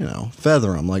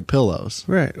feather them like pillows,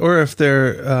 right? Or if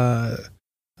they're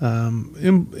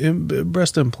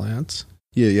breast implants.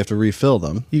 Yeah, you have to refill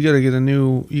them. You gotta get a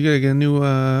new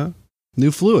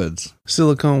new fluids,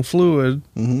 silicone fluid,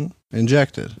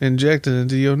 injected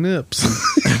into your nips.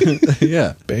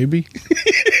 Yeah, baby.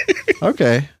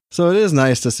 Okay, so it is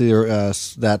nice to see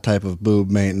that type of boob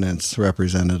maintenance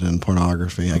represented in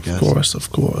pornography. I guess,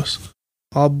 of course,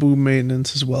 all boob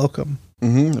maintenance is welcome.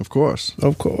 Of course.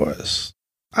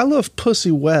 I love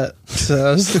pussy wet.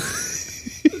 Says.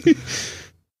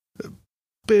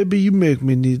 Baby, you make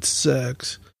me need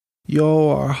sex. You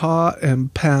are hot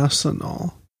and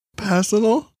passional.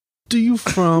 Passional? Do you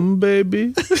from,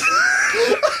 baby?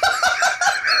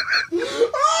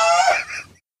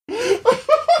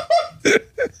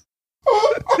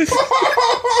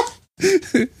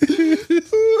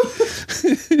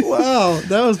 Wow,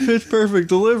 that was pitch perfect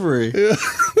delivery. Yeah.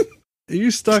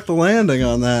 You stuck the landing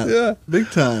on that. Yeah.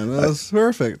 Big time. That was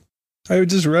perfect. I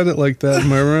just read it like that in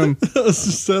my room.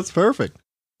 That's perfect.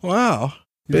 Wow.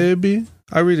 Baby,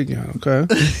 I read again, okay?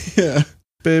 Yeah.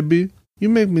 Baby, you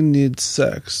make me need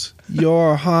sex.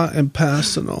 You're hot and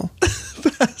passional.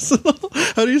 Passional?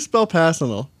 How do you spell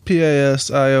passional?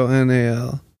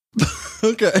 P-A-S-I-O-N-A-L.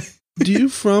 Okay. Do you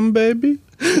from, baby?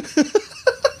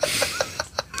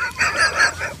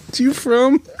 Do you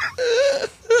from?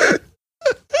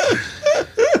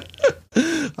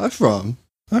 I'm from.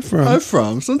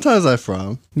 Sometimes I'm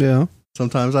from. Yeah.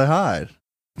 Sometimes I hide.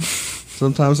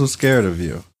 Sometimes I'm scared of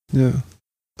you. Yeah.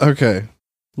 Okay.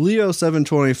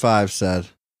 Leo725 said,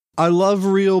 I love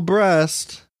real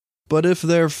breast, but if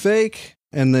they're fake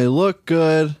and they look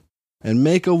good and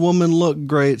make a woman look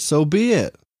great, so be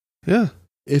it. Yeah.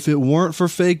 If it weren't for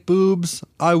fake boobs,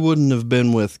 I wouldn't have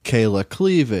been with Kayla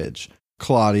Cleavage.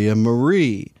 Claudia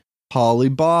Marie, Holly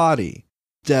Body,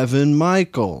 Devin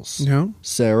Michaels, Yeah.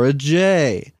 Sarah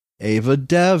J, Ava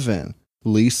Devon,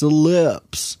 Lisa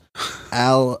Lips,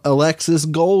 Alexis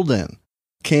Golden,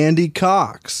 Candy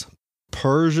Cox,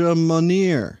 Persia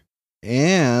Munir,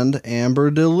 and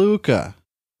Amber DeLuca.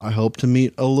 I hope to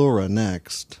meet Allura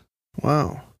next.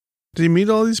 Wow. Did you meet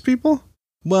all these people?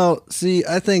 Well, see,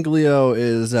 I think Leo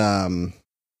is a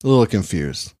little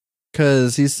confused.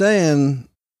 Because he's saying,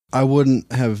 I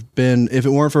wouldn't have been, if it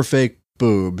weren't for fake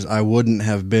boobs, I wouldn't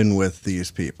have been with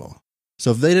these people.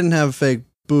 So if they didn't have fake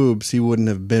boobs, he wouldn't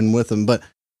have been with them. But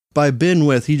by been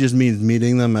with, he just means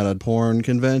meeting them at a porn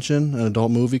convention, an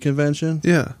adult movie convention.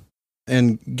 Yeah.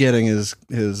 And getting his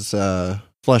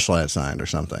fleshlight signed or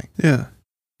something. Yeah.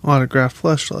 Autographed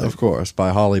fleshlight. Of course, by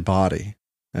Holly Body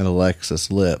and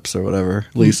Alexis Lips or whatever.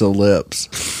 Lisa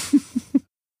Lips.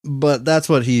 But that's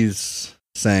what he's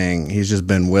saying. He's just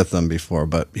been with them before,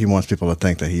 but he wants people to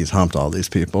think that he's humped all these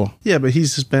people. Yeah, but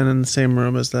he's just been in the same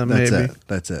room as them, maybe.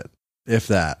 That's it. If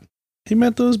that. He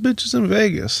met those bitches in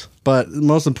Vegas. But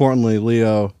most importantly,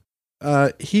 Leo,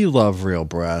 he loved real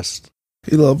breast.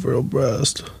 He loved real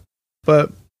breast.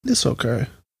 But it's okay.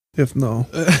 If no.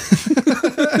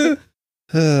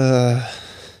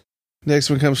 Next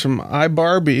one comes from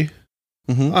iBarbie.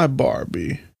 Mm-hmm.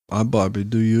 iBarbie. iBarbie,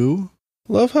 do you?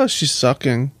 Love how she's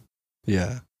sucking.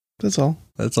 Yeah. That's all.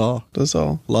 That's all. That's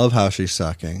all. Love how she's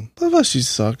sucking. Love how she's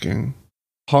sucking.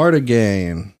 Heart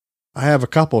Again. I have a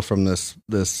couple from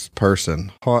this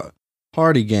person.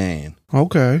 Hardy Gain.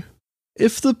 Okay.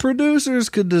 If the producers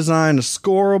could design a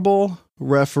scoreable,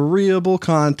 refereeable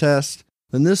contest,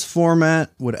 then this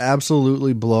format would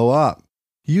absolutely blow up.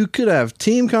 You could have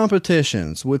team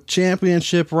competitions with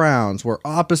championship rounds where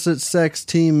opposite sex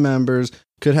team members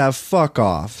could have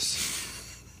fuck-offs.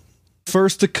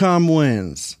 First to come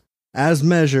wins, as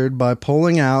measured by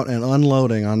pulling out and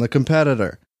unloading on the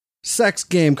competitor. Sex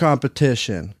game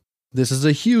competition. This is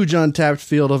a huge untapped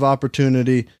field of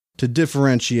opportunity to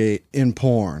differentiate in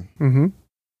porn. Mm-hmm.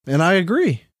 And I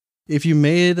agree. If you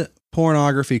made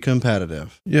pornography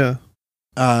competitive, yeah,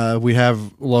 we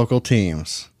have local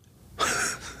teams.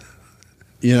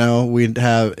 You know, we'd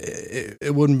have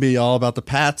it wouldn't be all about the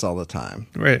pats all the time,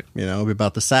 right? You know, it'd be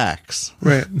about the sacks,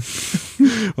 right,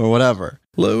 or whatever.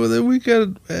 We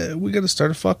got to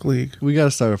start a fuck league. We got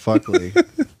to start a fuck league.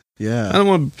 Yeah, I don't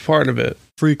want to be part of it.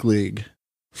 Freak league.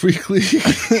 Freak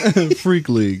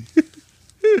league.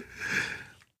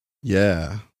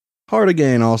 Yeah. Heart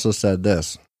Again also said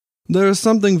this. There is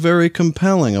something very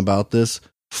compelling about this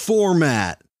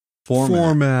format.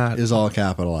 Format is all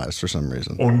capitalized for some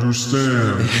reason.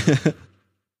 Understand.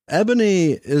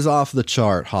 Ebony is off the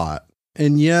chart hot.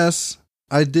 And yes,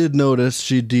 I did notice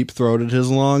she deep-throated his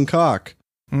long cock.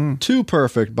 2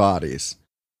 perfect bodies.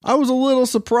 I was a little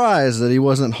surprised that he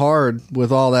wasn't hard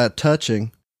with all that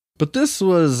touching. But this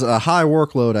was a high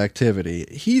workload activity.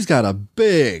 He's got a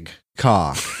big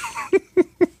cock.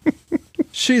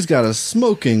 She's got a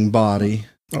smoking body.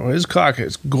 Oh, his cock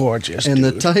is gorgeous. And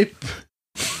dude.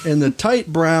 the tight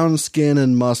brown skin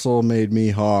and muscle made me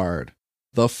hard.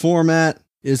 The format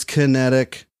is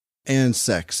kinetic and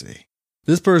sexy.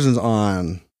 This person's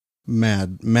on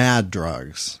mad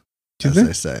drugs, as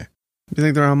they say. You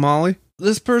think they're on Molly?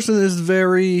 This person is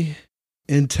very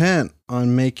intent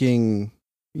on making,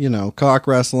 cock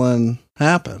wrestling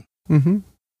happen. Mm-hmm.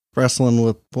 Wrestling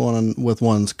with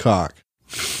one's cock.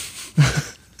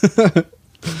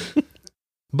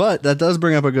 But that does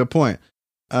bring up a good point.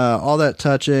 All that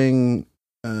touching,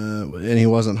 and he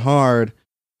wasn't hard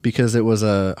because it was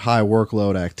a high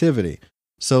workload activity.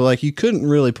 So, you couldn't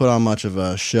really put on much of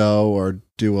a show or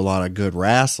do a lot of good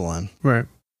wrestling. Right.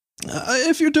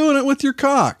 If you're doing it with your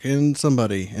cock and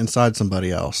inside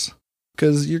somebody else.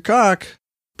 Because your cock,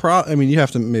 you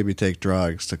have to maybe take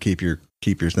drugs to keep your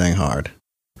thing hard.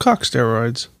 Cock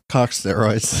steroids.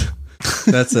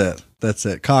 That's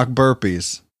it. Cock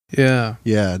burpees. Yeah.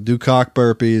 Yeah. Do cock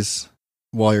burpees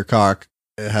while your cock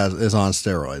is on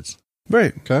steroids.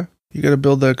 Right. Okay. You got to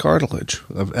build that cartilage.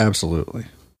 Absolutely.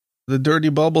 The Dirty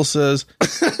Bubble says,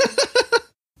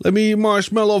 "Let me eat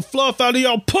marshmallow fluff out of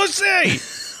your pussy."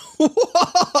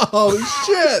 Whoa,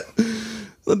 shit.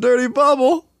 The Dirty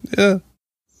Bubble. Yeah.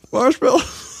 Marshmallow.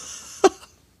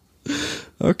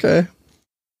 Okay.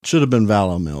 Should have been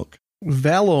Valo milk.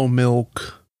 Valo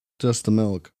milk. Just the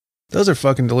milk. Those are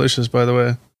fucking delicious, by the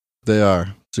way. They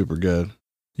are super good.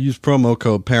 Use promo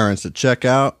code PARENTS at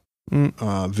checkout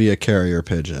via carrier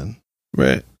pigeon.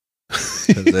 Right.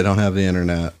 Because they don't have the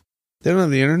internet. They don't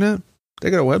have the internet? They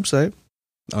got a website.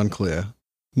 Unclear.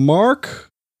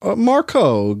 Markoji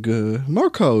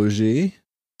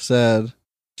said,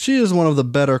 She is one of the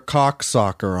better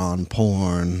cocksocker on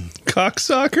porn.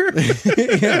 Cocksocker?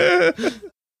 Yeah.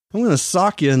 I'm going to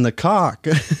sock you in the cock.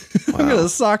 I'm going to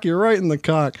sock you right in the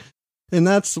cock. And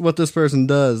that's what this person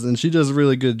does. And she does a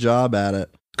really good job at it.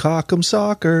 Cock 'em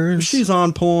sockers. She's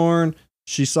on porn.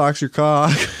 She socks your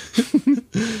cock.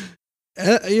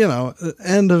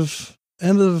 End of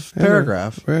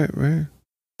paragraph. Right.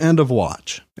 End of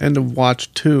watch. End of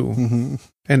watch 2. Mm-hmm.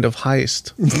 End of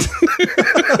heist.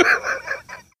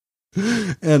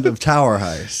 End of tower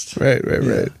heist.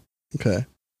 Right. Okay.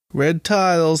 Red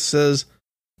Tiles says,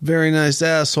 very nice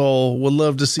asshole. Would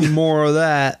love to see more of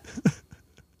that.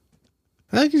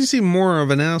 How can you see more of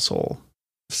an asshole?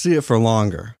 See it for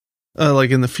longer.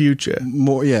 Like in the future.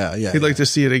 More, yeah. He'd like to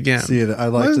see it again. I'd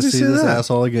like to see this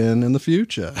asshole again in the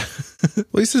future.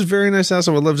 Well, he says, very nice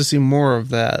asshole. Would love to see more of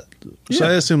that. So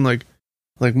I assume like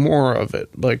more of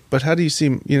it. Like, but how do you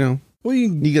see, well,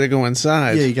 you got to go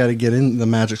inside. Yeah, you got to get in the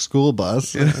magic school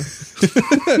bus. Yeah.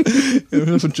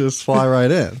 It would just fly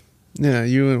right in.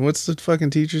 Yeah, what's the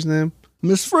fucking teacher's name?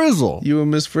 Miss Frizzle. You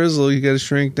and Miss Frizzle, you got to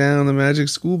shrink down the magic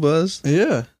school bus.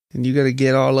 Yeah. And you got to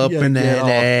get all up in that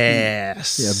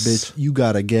ass. Yeah, bitch, you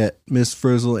got to get Miss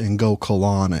Frizzle and go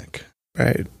colonic.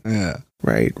 Right. Yeah.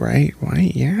 Right.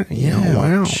 Yeah.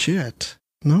 Wow. Shit.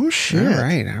 No shit. All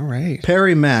right.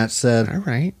 Perry Matt said, all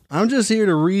right. I'm just here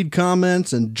to read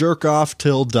comments and jerk off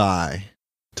till die.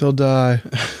 Till die.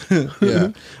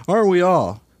 Yeah. Aren't we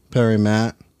all, Perry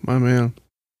Matt? My man.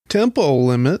 Tempo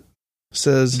limit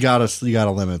says... You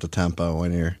gotta limit the tempo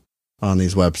when you're on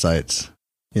these websites,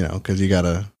 because you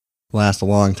gotta last a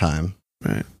long time.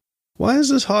 Right. Why is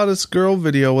this hottest girl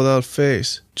video without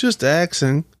face? Just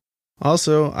axing.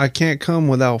 Also, I can't come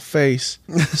without face.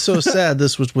 So sad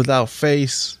this was without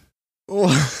face.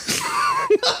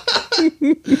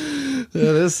 It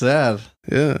is sad.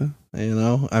 Yeah.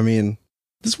 I mean...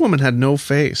 This woman had no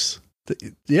face.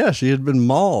 Yeah, she had been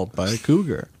mauled by a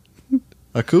cougar.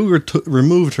 A cougar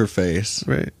removed her face.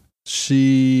 Right.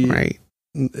 She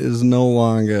is no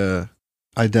longer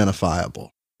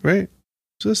identifiable. Right.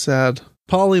 Just sad.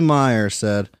 Polly Meyer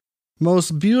said,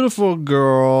 most beautiful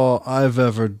girl I've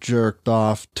ever jerked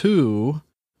off to.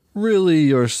 Really,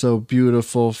 you're so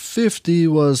beautiful. 50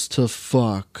 was to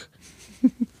fuck.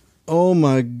 Oh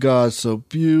my God, so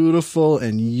beautiful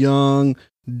and young.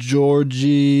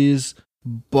 Georgie's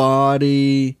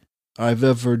body I've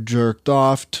ever jerked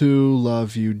off to.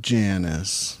 Love you,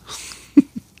 Janice.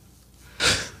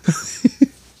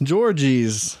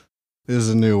 Georgie's is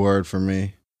a new word for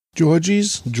me.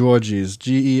 Georgie's? Georgie's.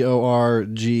 Georgees.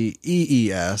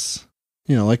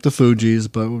 Like the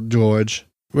Fugees, but George.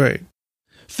 Right.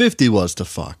 50 was to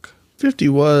fuck. 50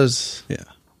 was. Yeah.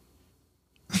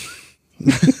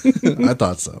 I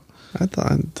thought so.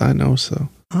 I know so.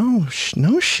 Oh,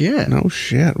 no shit. No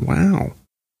shit. Wow.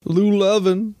 Lou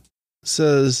Levin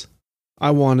says,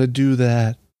 I want to do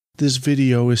that. This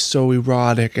video is so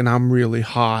erotic and I'm really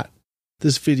hot.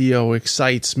 This video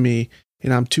excites me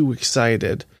and I'm too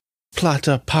excited.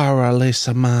 Plata para la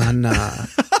semana.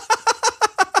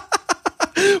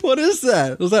 What is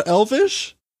that? Was that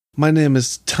Elvish? My name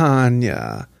is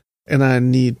Tanya and I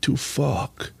need to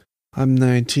fuck. I'm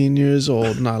 19 years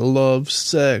old and I love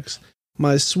sex.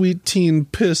 My sweet teen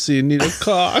pissy need a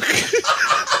cock.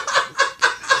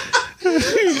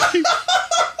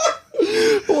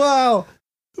 Wow.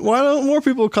 Why don't more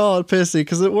people call it pissy?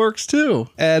 Because it works too.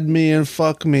 Add me and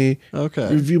fuck me.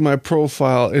 Okay. Review my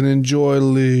profile and enjoy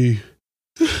Lee.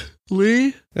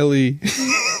 Lee? Ellie.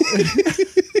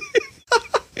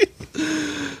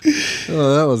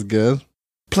 Oh, that was good.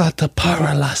 Plata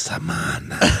para la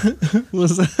semana.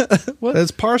 Was that what?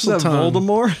 That's parcel Is that tongue.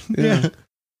 Voldemort? Yeah.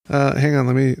 Hang on,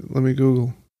 let me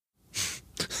Google.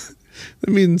 That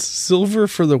means silver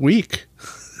for the week.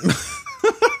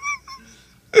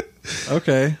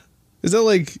 Okay. Is that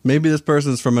like... Maybe this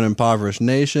person's from an impoverished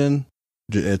nation.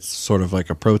 It's sort of like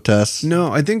a protest.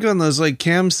 No, I think on those like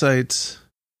cam sites,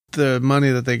 the money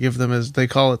that they give them is, they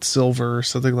call it silver or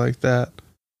something like that.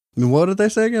 I mean, what did they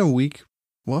say again? Week?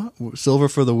 What? Silver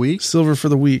for the week? Silver for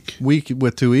the week. Week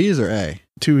with 2 E's or A?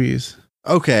 2 E's.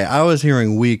 Okay, I was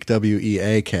hearing weak,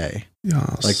 W-E-A-K.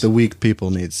 Yes. Like the weak people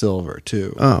need silver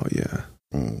too. Oh, yeah.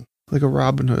 Mm. Like a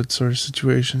Robin Hood sort of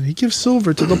situation. He gives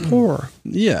silver to the poor.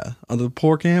 Yeah, the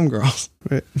poor cam girls.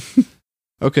 Right.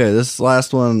 Okay, this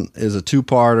last one is a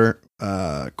two-parter.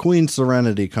 Queen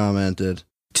Serenity commented,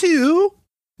 2,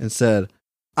 and said,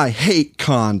 I hate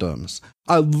condoms.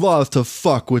 I love to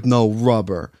fuck with no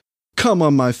rubber. Come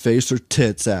on my face or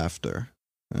tits after.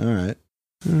 All right.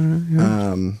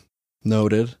 Yeah.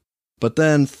 Noted. But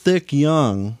then Thick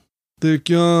Young Dick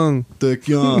Young. Dick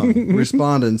Young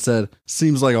responded and said,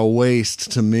 "Seems like a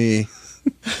waste to me."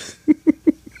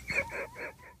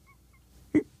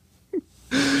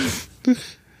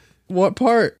 What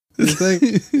part do you think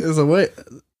is a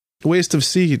waste of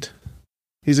seed?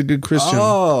 He's a good Christian.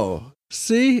 Oh,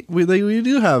 see, we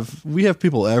have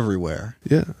people everywhere.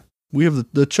 Yeah, we have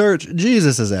the church.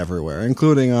 Jesus is everywhere,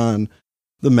 including on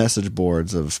the message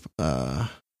boards of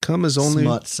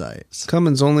smut sites.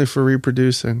 Cummins only for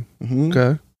reproducing. Mm-hmm.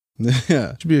 Okay. Yeah.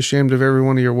 You should be ashamed of every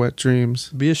one of your wet dreams.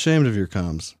 Be ashamed of your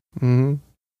cums. Mm-hmm.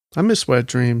 I miss wet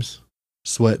dreams.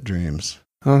 Sweat dreams.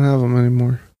 I don't have them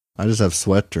anymore. I just have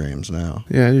sweat dreams now.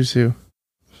 Yeah, I do too.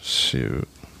 Shoot,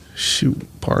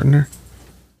 partner.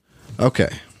 Okay.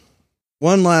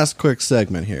 One last quick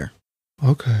segment here.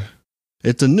 Okay.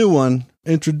 It's a new one,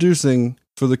 introducing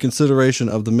for the consideration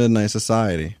of the Midnight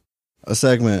Society. A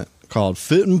segment called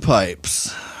Fittin'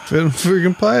 Pipes. Fittin'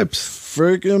 freaking pipes.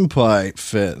 Freaking pipe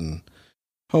fitting.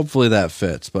 Hopefully that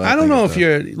fits. But I don't know if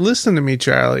you're listening to me,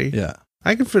 Charlie. Yeah.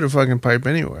 I can fit a fucking pipe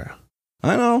anywhere.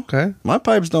 I know. Okay. My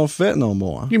pipes don't fit no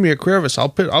more. Give me a crevice. I'll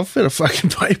fit a fucking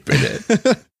pipe in it.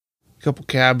 A couple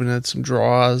cabinets, some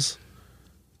drawers.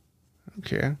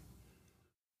 Okay.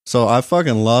 So I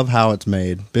fucking love how it's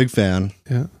made. Big fan.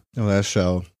 Yeah. Of that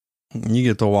show. You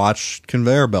get to watch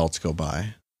conveyor belts go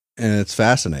by. And it's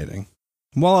fascinating.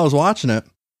 While I was watching it,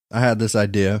 I had this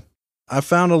idea. I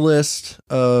found a list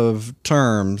of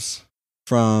terms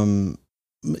from,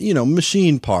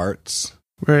 machine parts.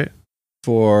 Right.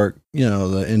 For,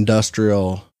 the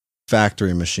industrial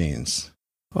factory machines.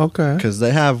 Okay. Because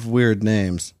they have weird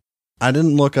names. I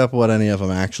didn't look up what any of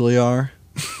them actually are.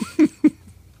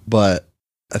 But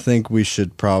I think we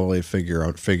should probably figure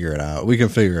it out. We can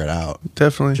figure it out.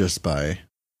 Definitely. Just by,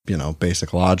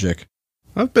 basic logic.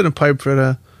 I've been a pipe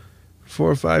fitter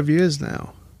 4 or 5 years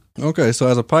now. Okay, so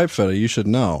as a pipe fitter, you should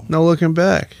know. No looking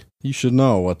back. You should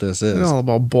know what this is. I know all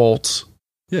about bolts.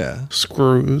 Yeah.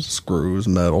 Screws,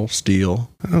 metal, steel.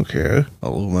 I don't care.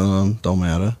 Aluminum, don't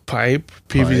matter. Pipe,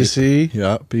 PVC.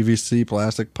 Yeah, PVC,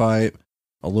 plastic pipe,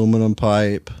 aluminum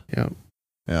pipe. Yep.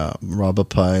 Yeah, rubber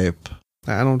pipe.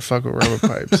 I don't fuck with rubber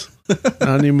pipes.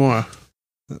 Not anymore.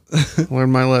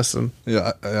 Learned my lesson.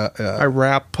 Yeah. I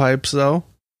wrap pipes, though.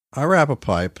 I wrap a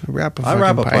pipe. I wrap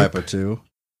a pipe or two.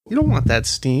 You don't want that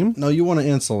steam. No, you want to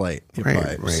insulate your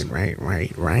pipes. Right.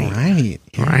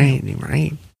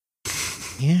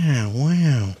 Yeah,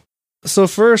 wow. So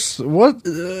first, what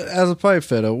as a pipe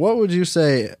fitter, what would you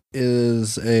say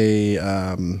is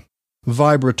a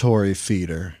vibratory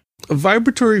feeder? A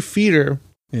vibratory feeder.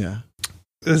 Yeah.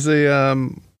 Is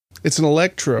it's an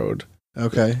electrode.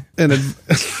 Okay. And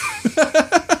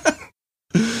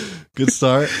good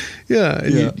start. Yeah.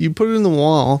 You put it in the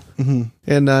wall, mm-hmm.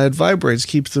 and it vibrates,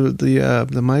 keeps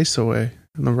the mice away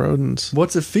and the rodents.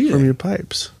 What's it feeding? From your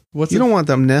pipes. You don't want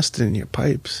them nested in your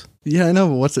pipes. Yeah, I know,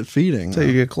 but what's it feeding? So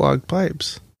you get clogged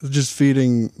pipes. It's just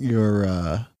feeding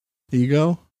your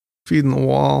ego? Feeding the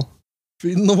wall.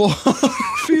 Feeding the wall?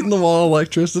 Feeding the wall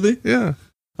electricity? Yeah.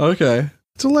 Okay.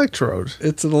 It's an electrode.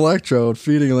 It's an electrode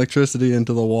feeding electricity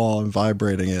into the wall and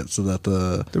vibrating it so that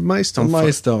the mice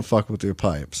don't fuck with your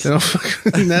pipes. They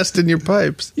don't nest in your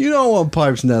pipes. You don't want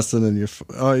pipes nesting in your...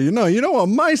 you don't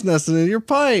want mice nesting in your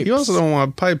pipes. You also don't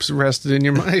want pipes rested in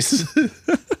your mice.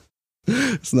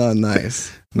 It's not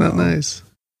nice. Not nice.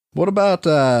 What about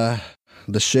the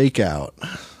shakeout?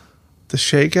 The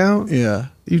shakeout? Yeah.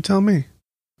 You tell me.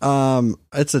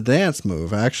 It's a dance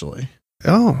move, actually.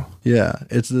 Oh. Yeah.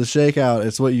 It's the shakeout.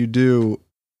 It's what you do.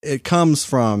 It comes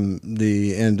from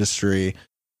the industry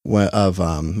of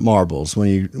marbles.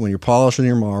 When you're polishing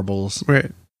your marbles,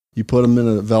 right? You put them in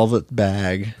a velvet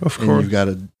bag. Of course. And you've got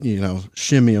to,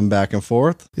 shimmy them back and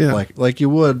forth. Yeah. Like you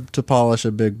would to polish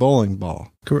a big bowling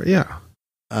ball. Correct. Yeah.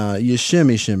 You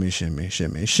shimmy, shimmy, shimmy,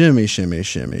 shimmy, shimmy, shimmy,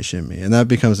 shimmy, shimmy. And that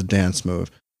becomes a dance move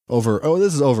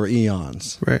this is over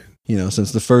eons. Right.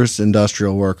 Since the first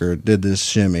industrial worker did this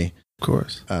shimmy. Of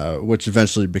course. Which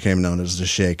eventually became known as the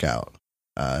shakeout.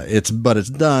 It's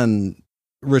done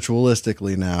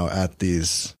ritualistically now at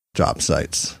these job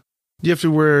sites. Do you have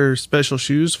to wear special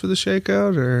shoes for the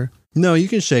shakeout, or? No, you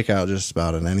can shake out just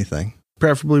about in anything.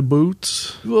 Preferably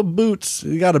boots. Well, boots.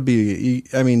 You got to be.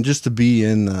 Just to be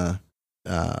in the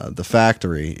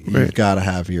factory, right. You've got to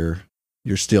have your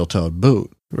steel-toed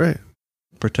boot. Right.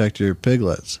 Protect your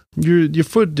piglets. Your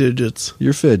foot digits.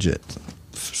 Your fidget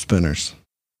spinners.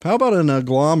 How about an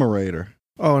agglomerator?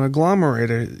 Oh, an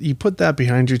agglomerator. You put that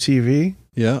behind your TV.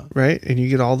 Yeah. Right? And you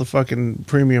get all the fucking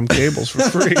premium cables for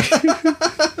free.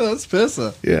 That's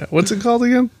pissa. Yeah. What's it called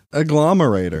again?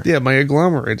 Agglomerator. Yeah, my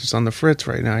agglomerator's on the fritz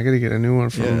right now. I got to get a new one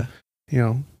from,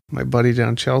 my buddy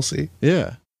down Chelsea.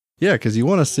 Yeah. Yeah, because you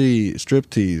want to see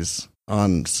striptease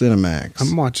on Cinemax.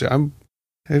 I'm watching.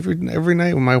 Every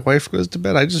night when my wife goes to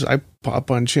bed, I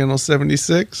pop on channel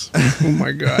 76. Oh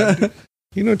my god.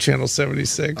 You know channel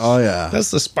 76. Oh yeah.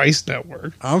 That's the Spice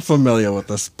Network. I'm familiar with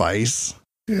the Spice.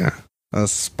 Yeah.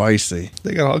 That's spicy.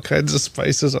 They got all kinds of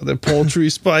spices on there. Poultry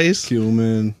spice.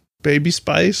 Cumin. Baby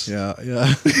spice. Yeah.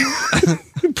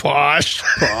 Posh.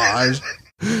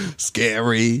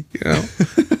 Scary. You know.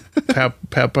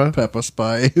 Peppa. Peppa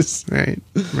spice. Right.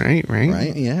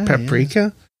 Yeah.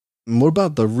 Paprika. Yeah. What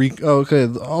about okay,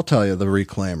 I'll tell you the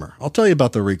Reclaimer. I'll tell you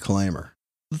about the Reclaimer.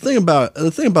 The thing about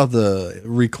the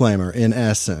Reclaimer, in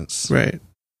essence, right,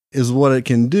 is what it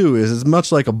can do is it's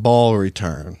much like a ball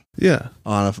return. Yeah,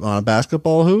 on a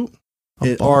basketball hoop,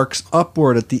 arcs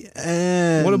upward at the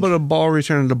end. What about a ball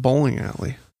return at a bowling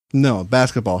alley? No,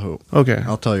 basketball hoop. Okay,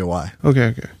 I'll tell you why.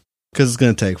 Okay, because it's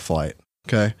going to take flight.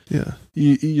 Okay, yeah.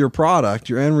 Your product,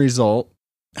 your end result,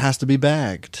 has to be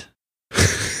bagged.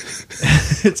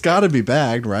 It's got to be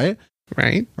bagged, right?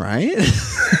 Right.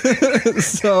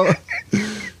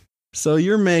 So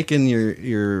you're making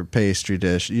your pastry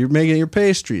dish. You're making your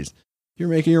pastries. You're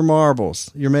making your marbles.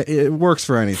 It works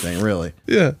for anything, really.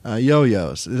 Yeah.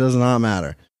 Yo-yos. It does not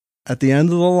matter. At the end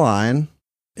of the line,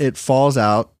 it falls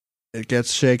out. It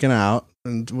gets shaken out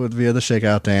via the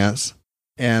shakeout dance,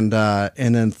 and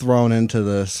then thrown into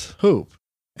this hoop,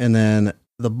 and then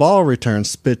the ball return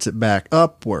spits it back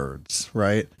upwards,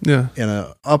 right? Yeah. In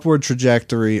a upward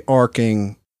trajectory,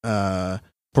 arcing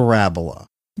parabola.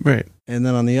 Right. And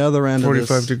then on the other end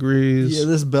 45 degrees. Yeah,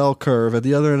 this bell curve. At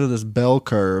the other end of this bell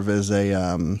curve is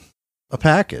a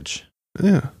package.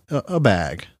 Yeah. A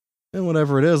bag. And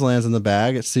whatever it is lands in the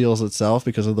bag. It seals itself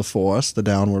because of the force, the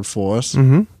downward force.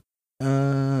 Mm-hmm.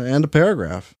 And a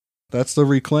paragraph. That's the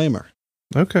Reclaimer.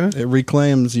 Okay. It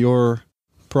reclaims your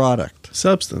product.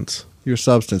 Substance. Your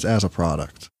substance as a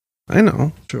product. I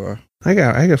know. Sure. I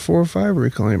got 4 or 5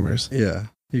 Reclaimers. Yeah.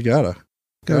 You gotta.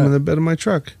 Got them in the bed of my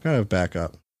truck. Gotta have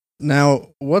backup. Now,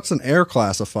 what's an air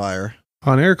classifier?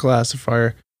 On air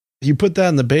classifier, you put that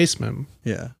in the basement.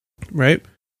 Yeah. Right?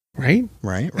 And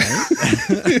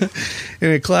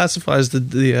it classifies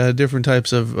the different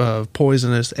types of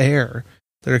poisonous air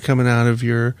that are coming out of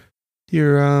your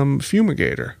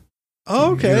fumigator.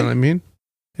 Oh, okay. You know what I mean?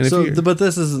 And but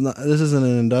this isn't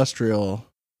an industrial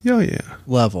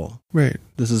level. Right.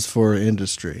 This is for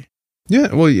industry.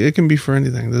 Yeah, well, it can be for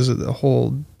anything. There's a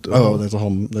whole. There's a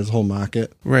whole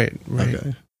market. Right.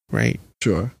 Okay. Right.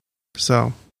 Sure.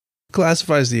 So,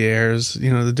 classifies the airs.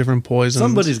 The different poisons.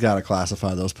 Somebody's got to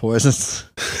classify those poisons.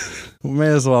 We may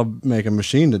as well make a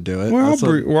machine to do it.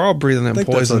 We're all breathing in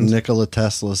poisons. That's what Nikola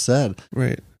Tesla said.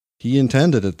 Right. He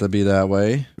intended it to be that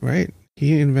way. Right.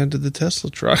 He invented the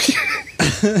Tesla truck.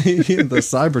 The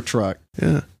Cybertruck.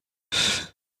 Yeah.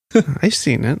 I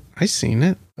seen it.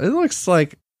 It looks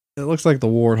like the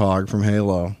Warthog from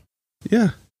Halo. Yeah.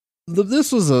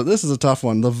 This is a tough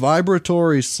one. The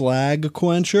vibratory slag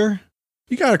quencher.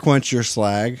 You got to quench your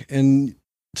slag, and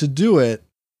to do it,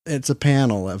 it's a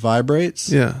panel that vibrates.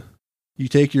 Yeah. You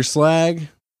take your slag,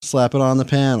 slap it on the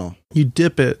panel. You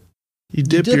dip it. You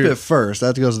dip it first.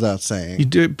 That goes without saying. You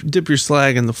dip your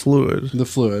slag in the fluid. The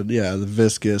fluid, yeah, the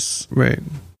viscous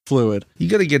fluid. You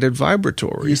got to get it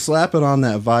vibratory. You slap it on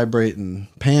that vibrating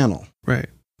panel. Right.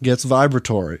 Gets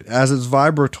vibratory. As it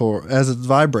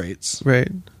vibrates.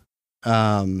 Right.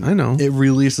 I know. It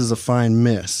releases a fine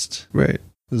mist. Right.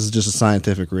 This is just a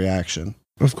scientific reaction.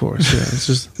 Of course, yeah. It's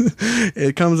just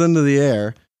it comes into the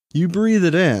air. You breathe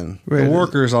it in. Right. The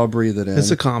workers all breathe it in.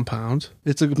 It's a compound.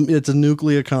 It's a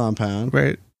nuclear compound.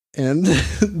 Right. And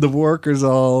the workers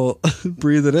all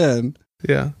breathe it in.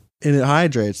 Yeah. And it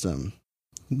hydrates them.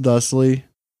 Thusly,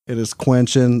 it is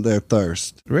quenching their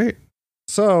thirst. Right.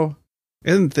 So.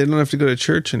 And they don't have to go to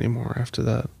church anymore after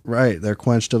that. Right. They're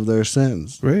quenched of their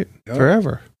sins. Right. Yep.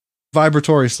 Forever.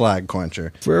 Vibratory slag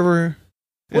quencher. Forever.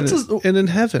 And in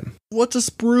heaven. What's a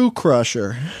sprue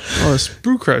crusher? Oh, a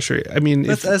sprue crusher. I mean,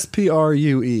 that's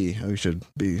SPRUE. We should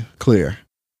be clear.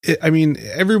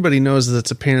 Everybody knows that it's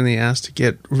a pain in the ass to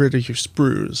get rid of your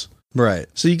sprues. Right.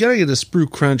 So you got to get a sprue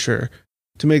cruncher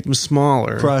to make them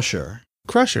smaller. Crusher.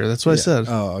 That's what I said.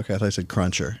 Oh, okay. I thought I said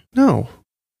cruncher. No.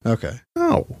 Okay.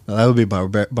 No. That would be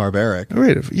barbaric.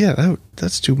 Right. Yeah,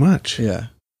 that's too much. Yeah.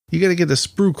 You got to get a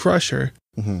sprue crusher.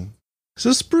 Mm-hmm.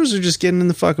 So sprues are just getting in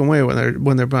the fucking way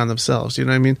when they're by themselves. You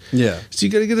know what I mean? Yeah. So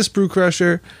you got to get a sprue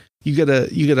crusher. You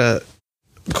gotta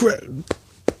crush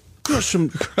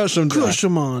them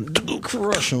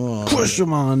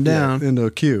on down into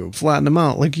a cube. Flatten them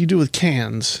out like you do with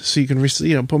cans, so you can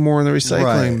put more in the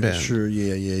recycling bin. Sure.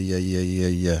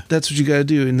 Yeah. That's what you got to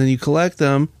do, and then you collect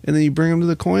them, and then you bring them to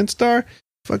the Coinstar,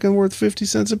 fucking worth 50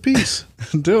 cents a piece.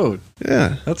 Dude.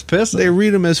 Yeah. That's pissing. They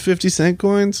read them as 50-cent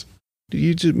coins.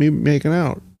 You just me making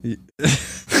out. In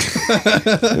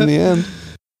the end.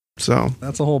 So.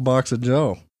 That's a whole box of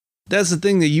Joe. That's the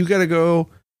thing that you got to go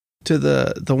to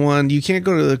the one. You can't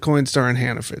go to the Coinstar in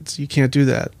Hannaford's. You can't do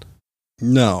that.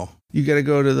 No. You got to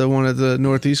go to the one at the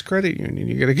Northeast Credit Union.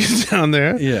 You got to get down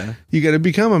there. Yeah. You got to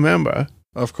become a member.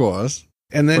 Of course.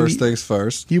 And then first things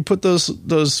first. You put those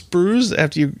sprues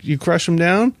after you crush them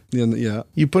down. Yeah.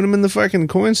 You put them in the fucking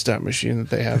Coinstar machine that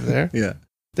they have there. Yeah.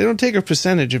 They don't take a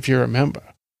percentage if you're a member.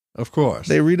 Of course.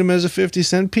 They read them as a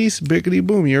 50-cent piece. Biggity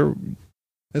boom.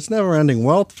 It's never ending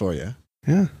wealth for you.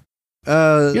 Yeah. You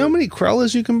know how many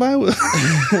Krellas you can buy with?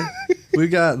 We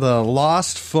got the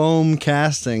lost foam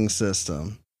casting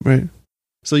system. Right.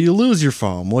 So you lose your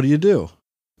foam. What do?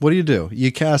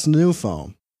 You cast new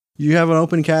foam. You have an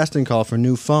open casting call for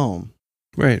new foam.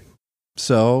 Right.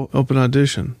 So open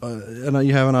audition. And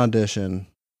you have an audition.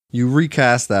 You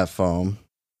recast that foam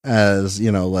as,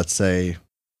 let's say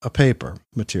a paper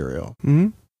material. Mm-hmm.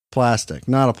 Plastic.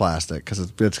 Not a plastic because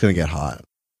it's going to get hot.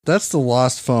 That's the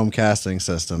lost foam casting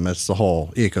system. It's the whole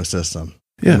ecosystem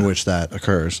in which that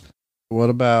occurs.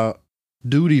 What about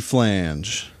duty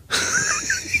flange?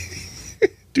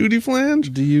 Duty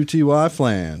flange? DUTY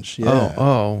flange. Yeah.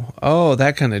 Oh,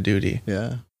 that kind of duty.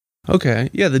 Yeah. Okay.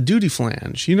 Yeah, the duty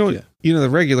flange. You know the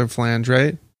regular flange,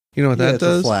 right? You know what that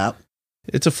does? It's a flap.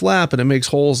 It's a flap and it makes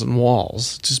holes in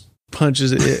walls. It just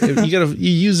punches it.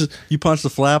 You punch the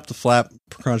flap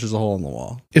crunches a hole in the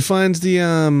wall. It finds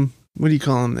the what do you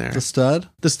call them there? The stud?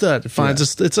 The stud. It finds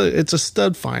it's a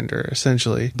stud finder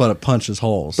essentially. But it punches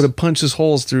holes. But it punches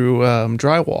holes through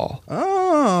drywall.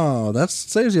 Oh, that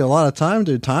saves you a lot of time,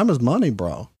 dude. Time is money,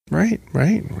 bro. Right.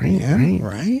 Right.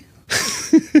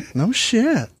 No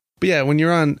shit. But yeah, when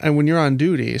you're on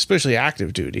duty, especially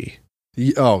active duty.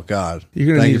 Oh God.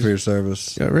 Thank you for your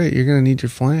service. Yeah, right. You're gonna need your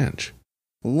flange.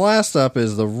 Last up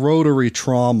is the rotary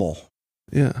trommel.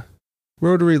 Yeah.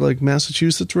 Rotary, like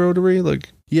Massachusetts rotary, like.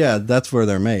 Yeah, that's where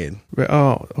they're made.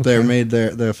 Oh, okay. They're made.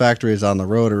 Their factory is on the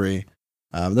rotary.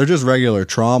 They're just regular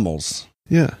trommels.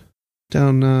 Yeah,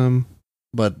 down.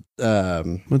 But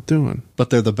what doing? But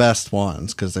they're the best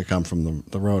ones because they come from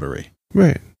the rotary,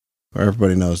 right? Where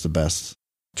everybody knows the best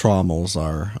trommels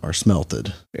are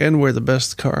smelted, and where the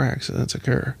best car accidents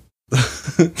occur.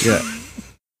 Yeah,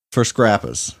 for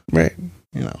scrappers, right?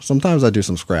 Sometimes I do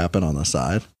some scrapping on the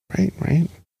side. Right.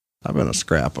 I've been a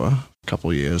scrapper a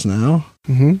couple years now.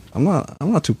 Mm-hmm. I'm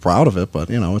not too proud of it, but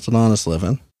it's an honest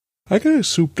living. I got a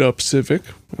souped up Civic.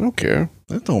 I don't care.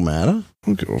 It don't matter. I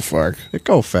don't give a fuck. It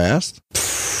go fast.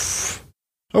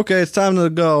 Okay, it's time to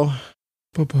go.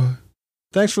 Bye-bye.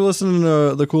 Thanks for listening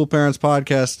to the Cool Parents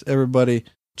Podcast, everybody.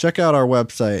 Check out our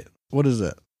website. What is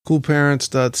it?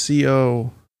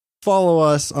 Coolparents.co. Follow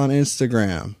us on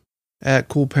Instagram. At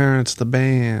Cool Parents the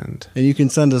Band. And you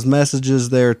can send us messages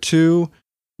there too.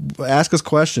 Ask us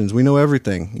questions. We know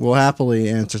everything. We'll happily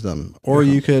answer them. Or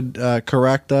you could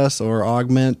correct us or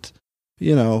augment,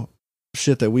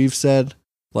 shit that we've said,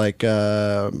 like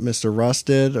Mr. Russ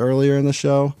did earlier in the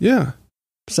show. Yeah.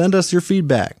 Send us your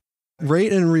feedback.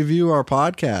 Rate and review our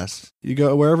podcast. You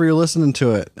go wherever you're listening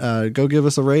to it. Go give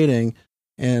us a rating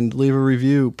and leave a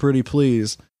review, pretty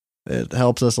please. It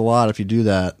helps us a lot if you do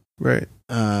that. Right.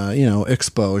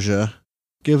 Exposure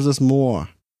gives us more.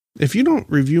 If you don't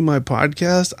review my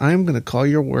podcast, I'm going to call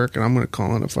your work and I'm going to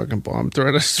call in a fucking bomb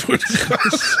threat. I swear to God.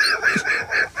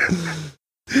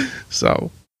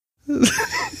 So.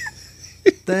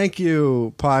 Thank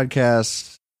you,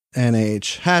 Podcast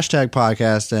NH.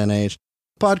 #Podcast NH.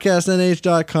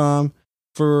 PodcastNH.com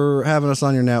for having us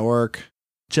on your network.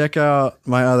 Check out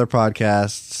my other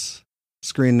podcasts,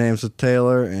 Screen Names with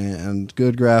Taylor and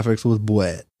Good Graphics with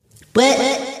Bwet.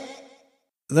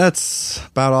 That's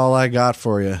about all I got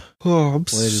for you. Oh, I'm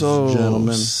ladies so and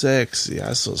gentlemen. sexy.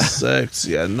 I'm so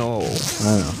sexy. I know.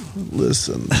 I know.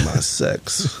 Listen, my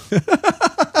sex.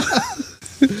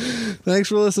 Thanks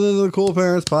for listening to the Cool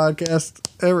Parents Podcast,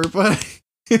 everybody.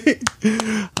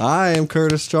 I am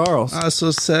Curtis Charles. I'm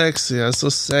so sexy. I'm so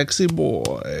sexy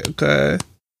boy. Okay.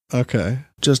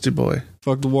 Justy boy.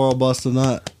 Fuck the world, bust a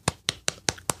nut.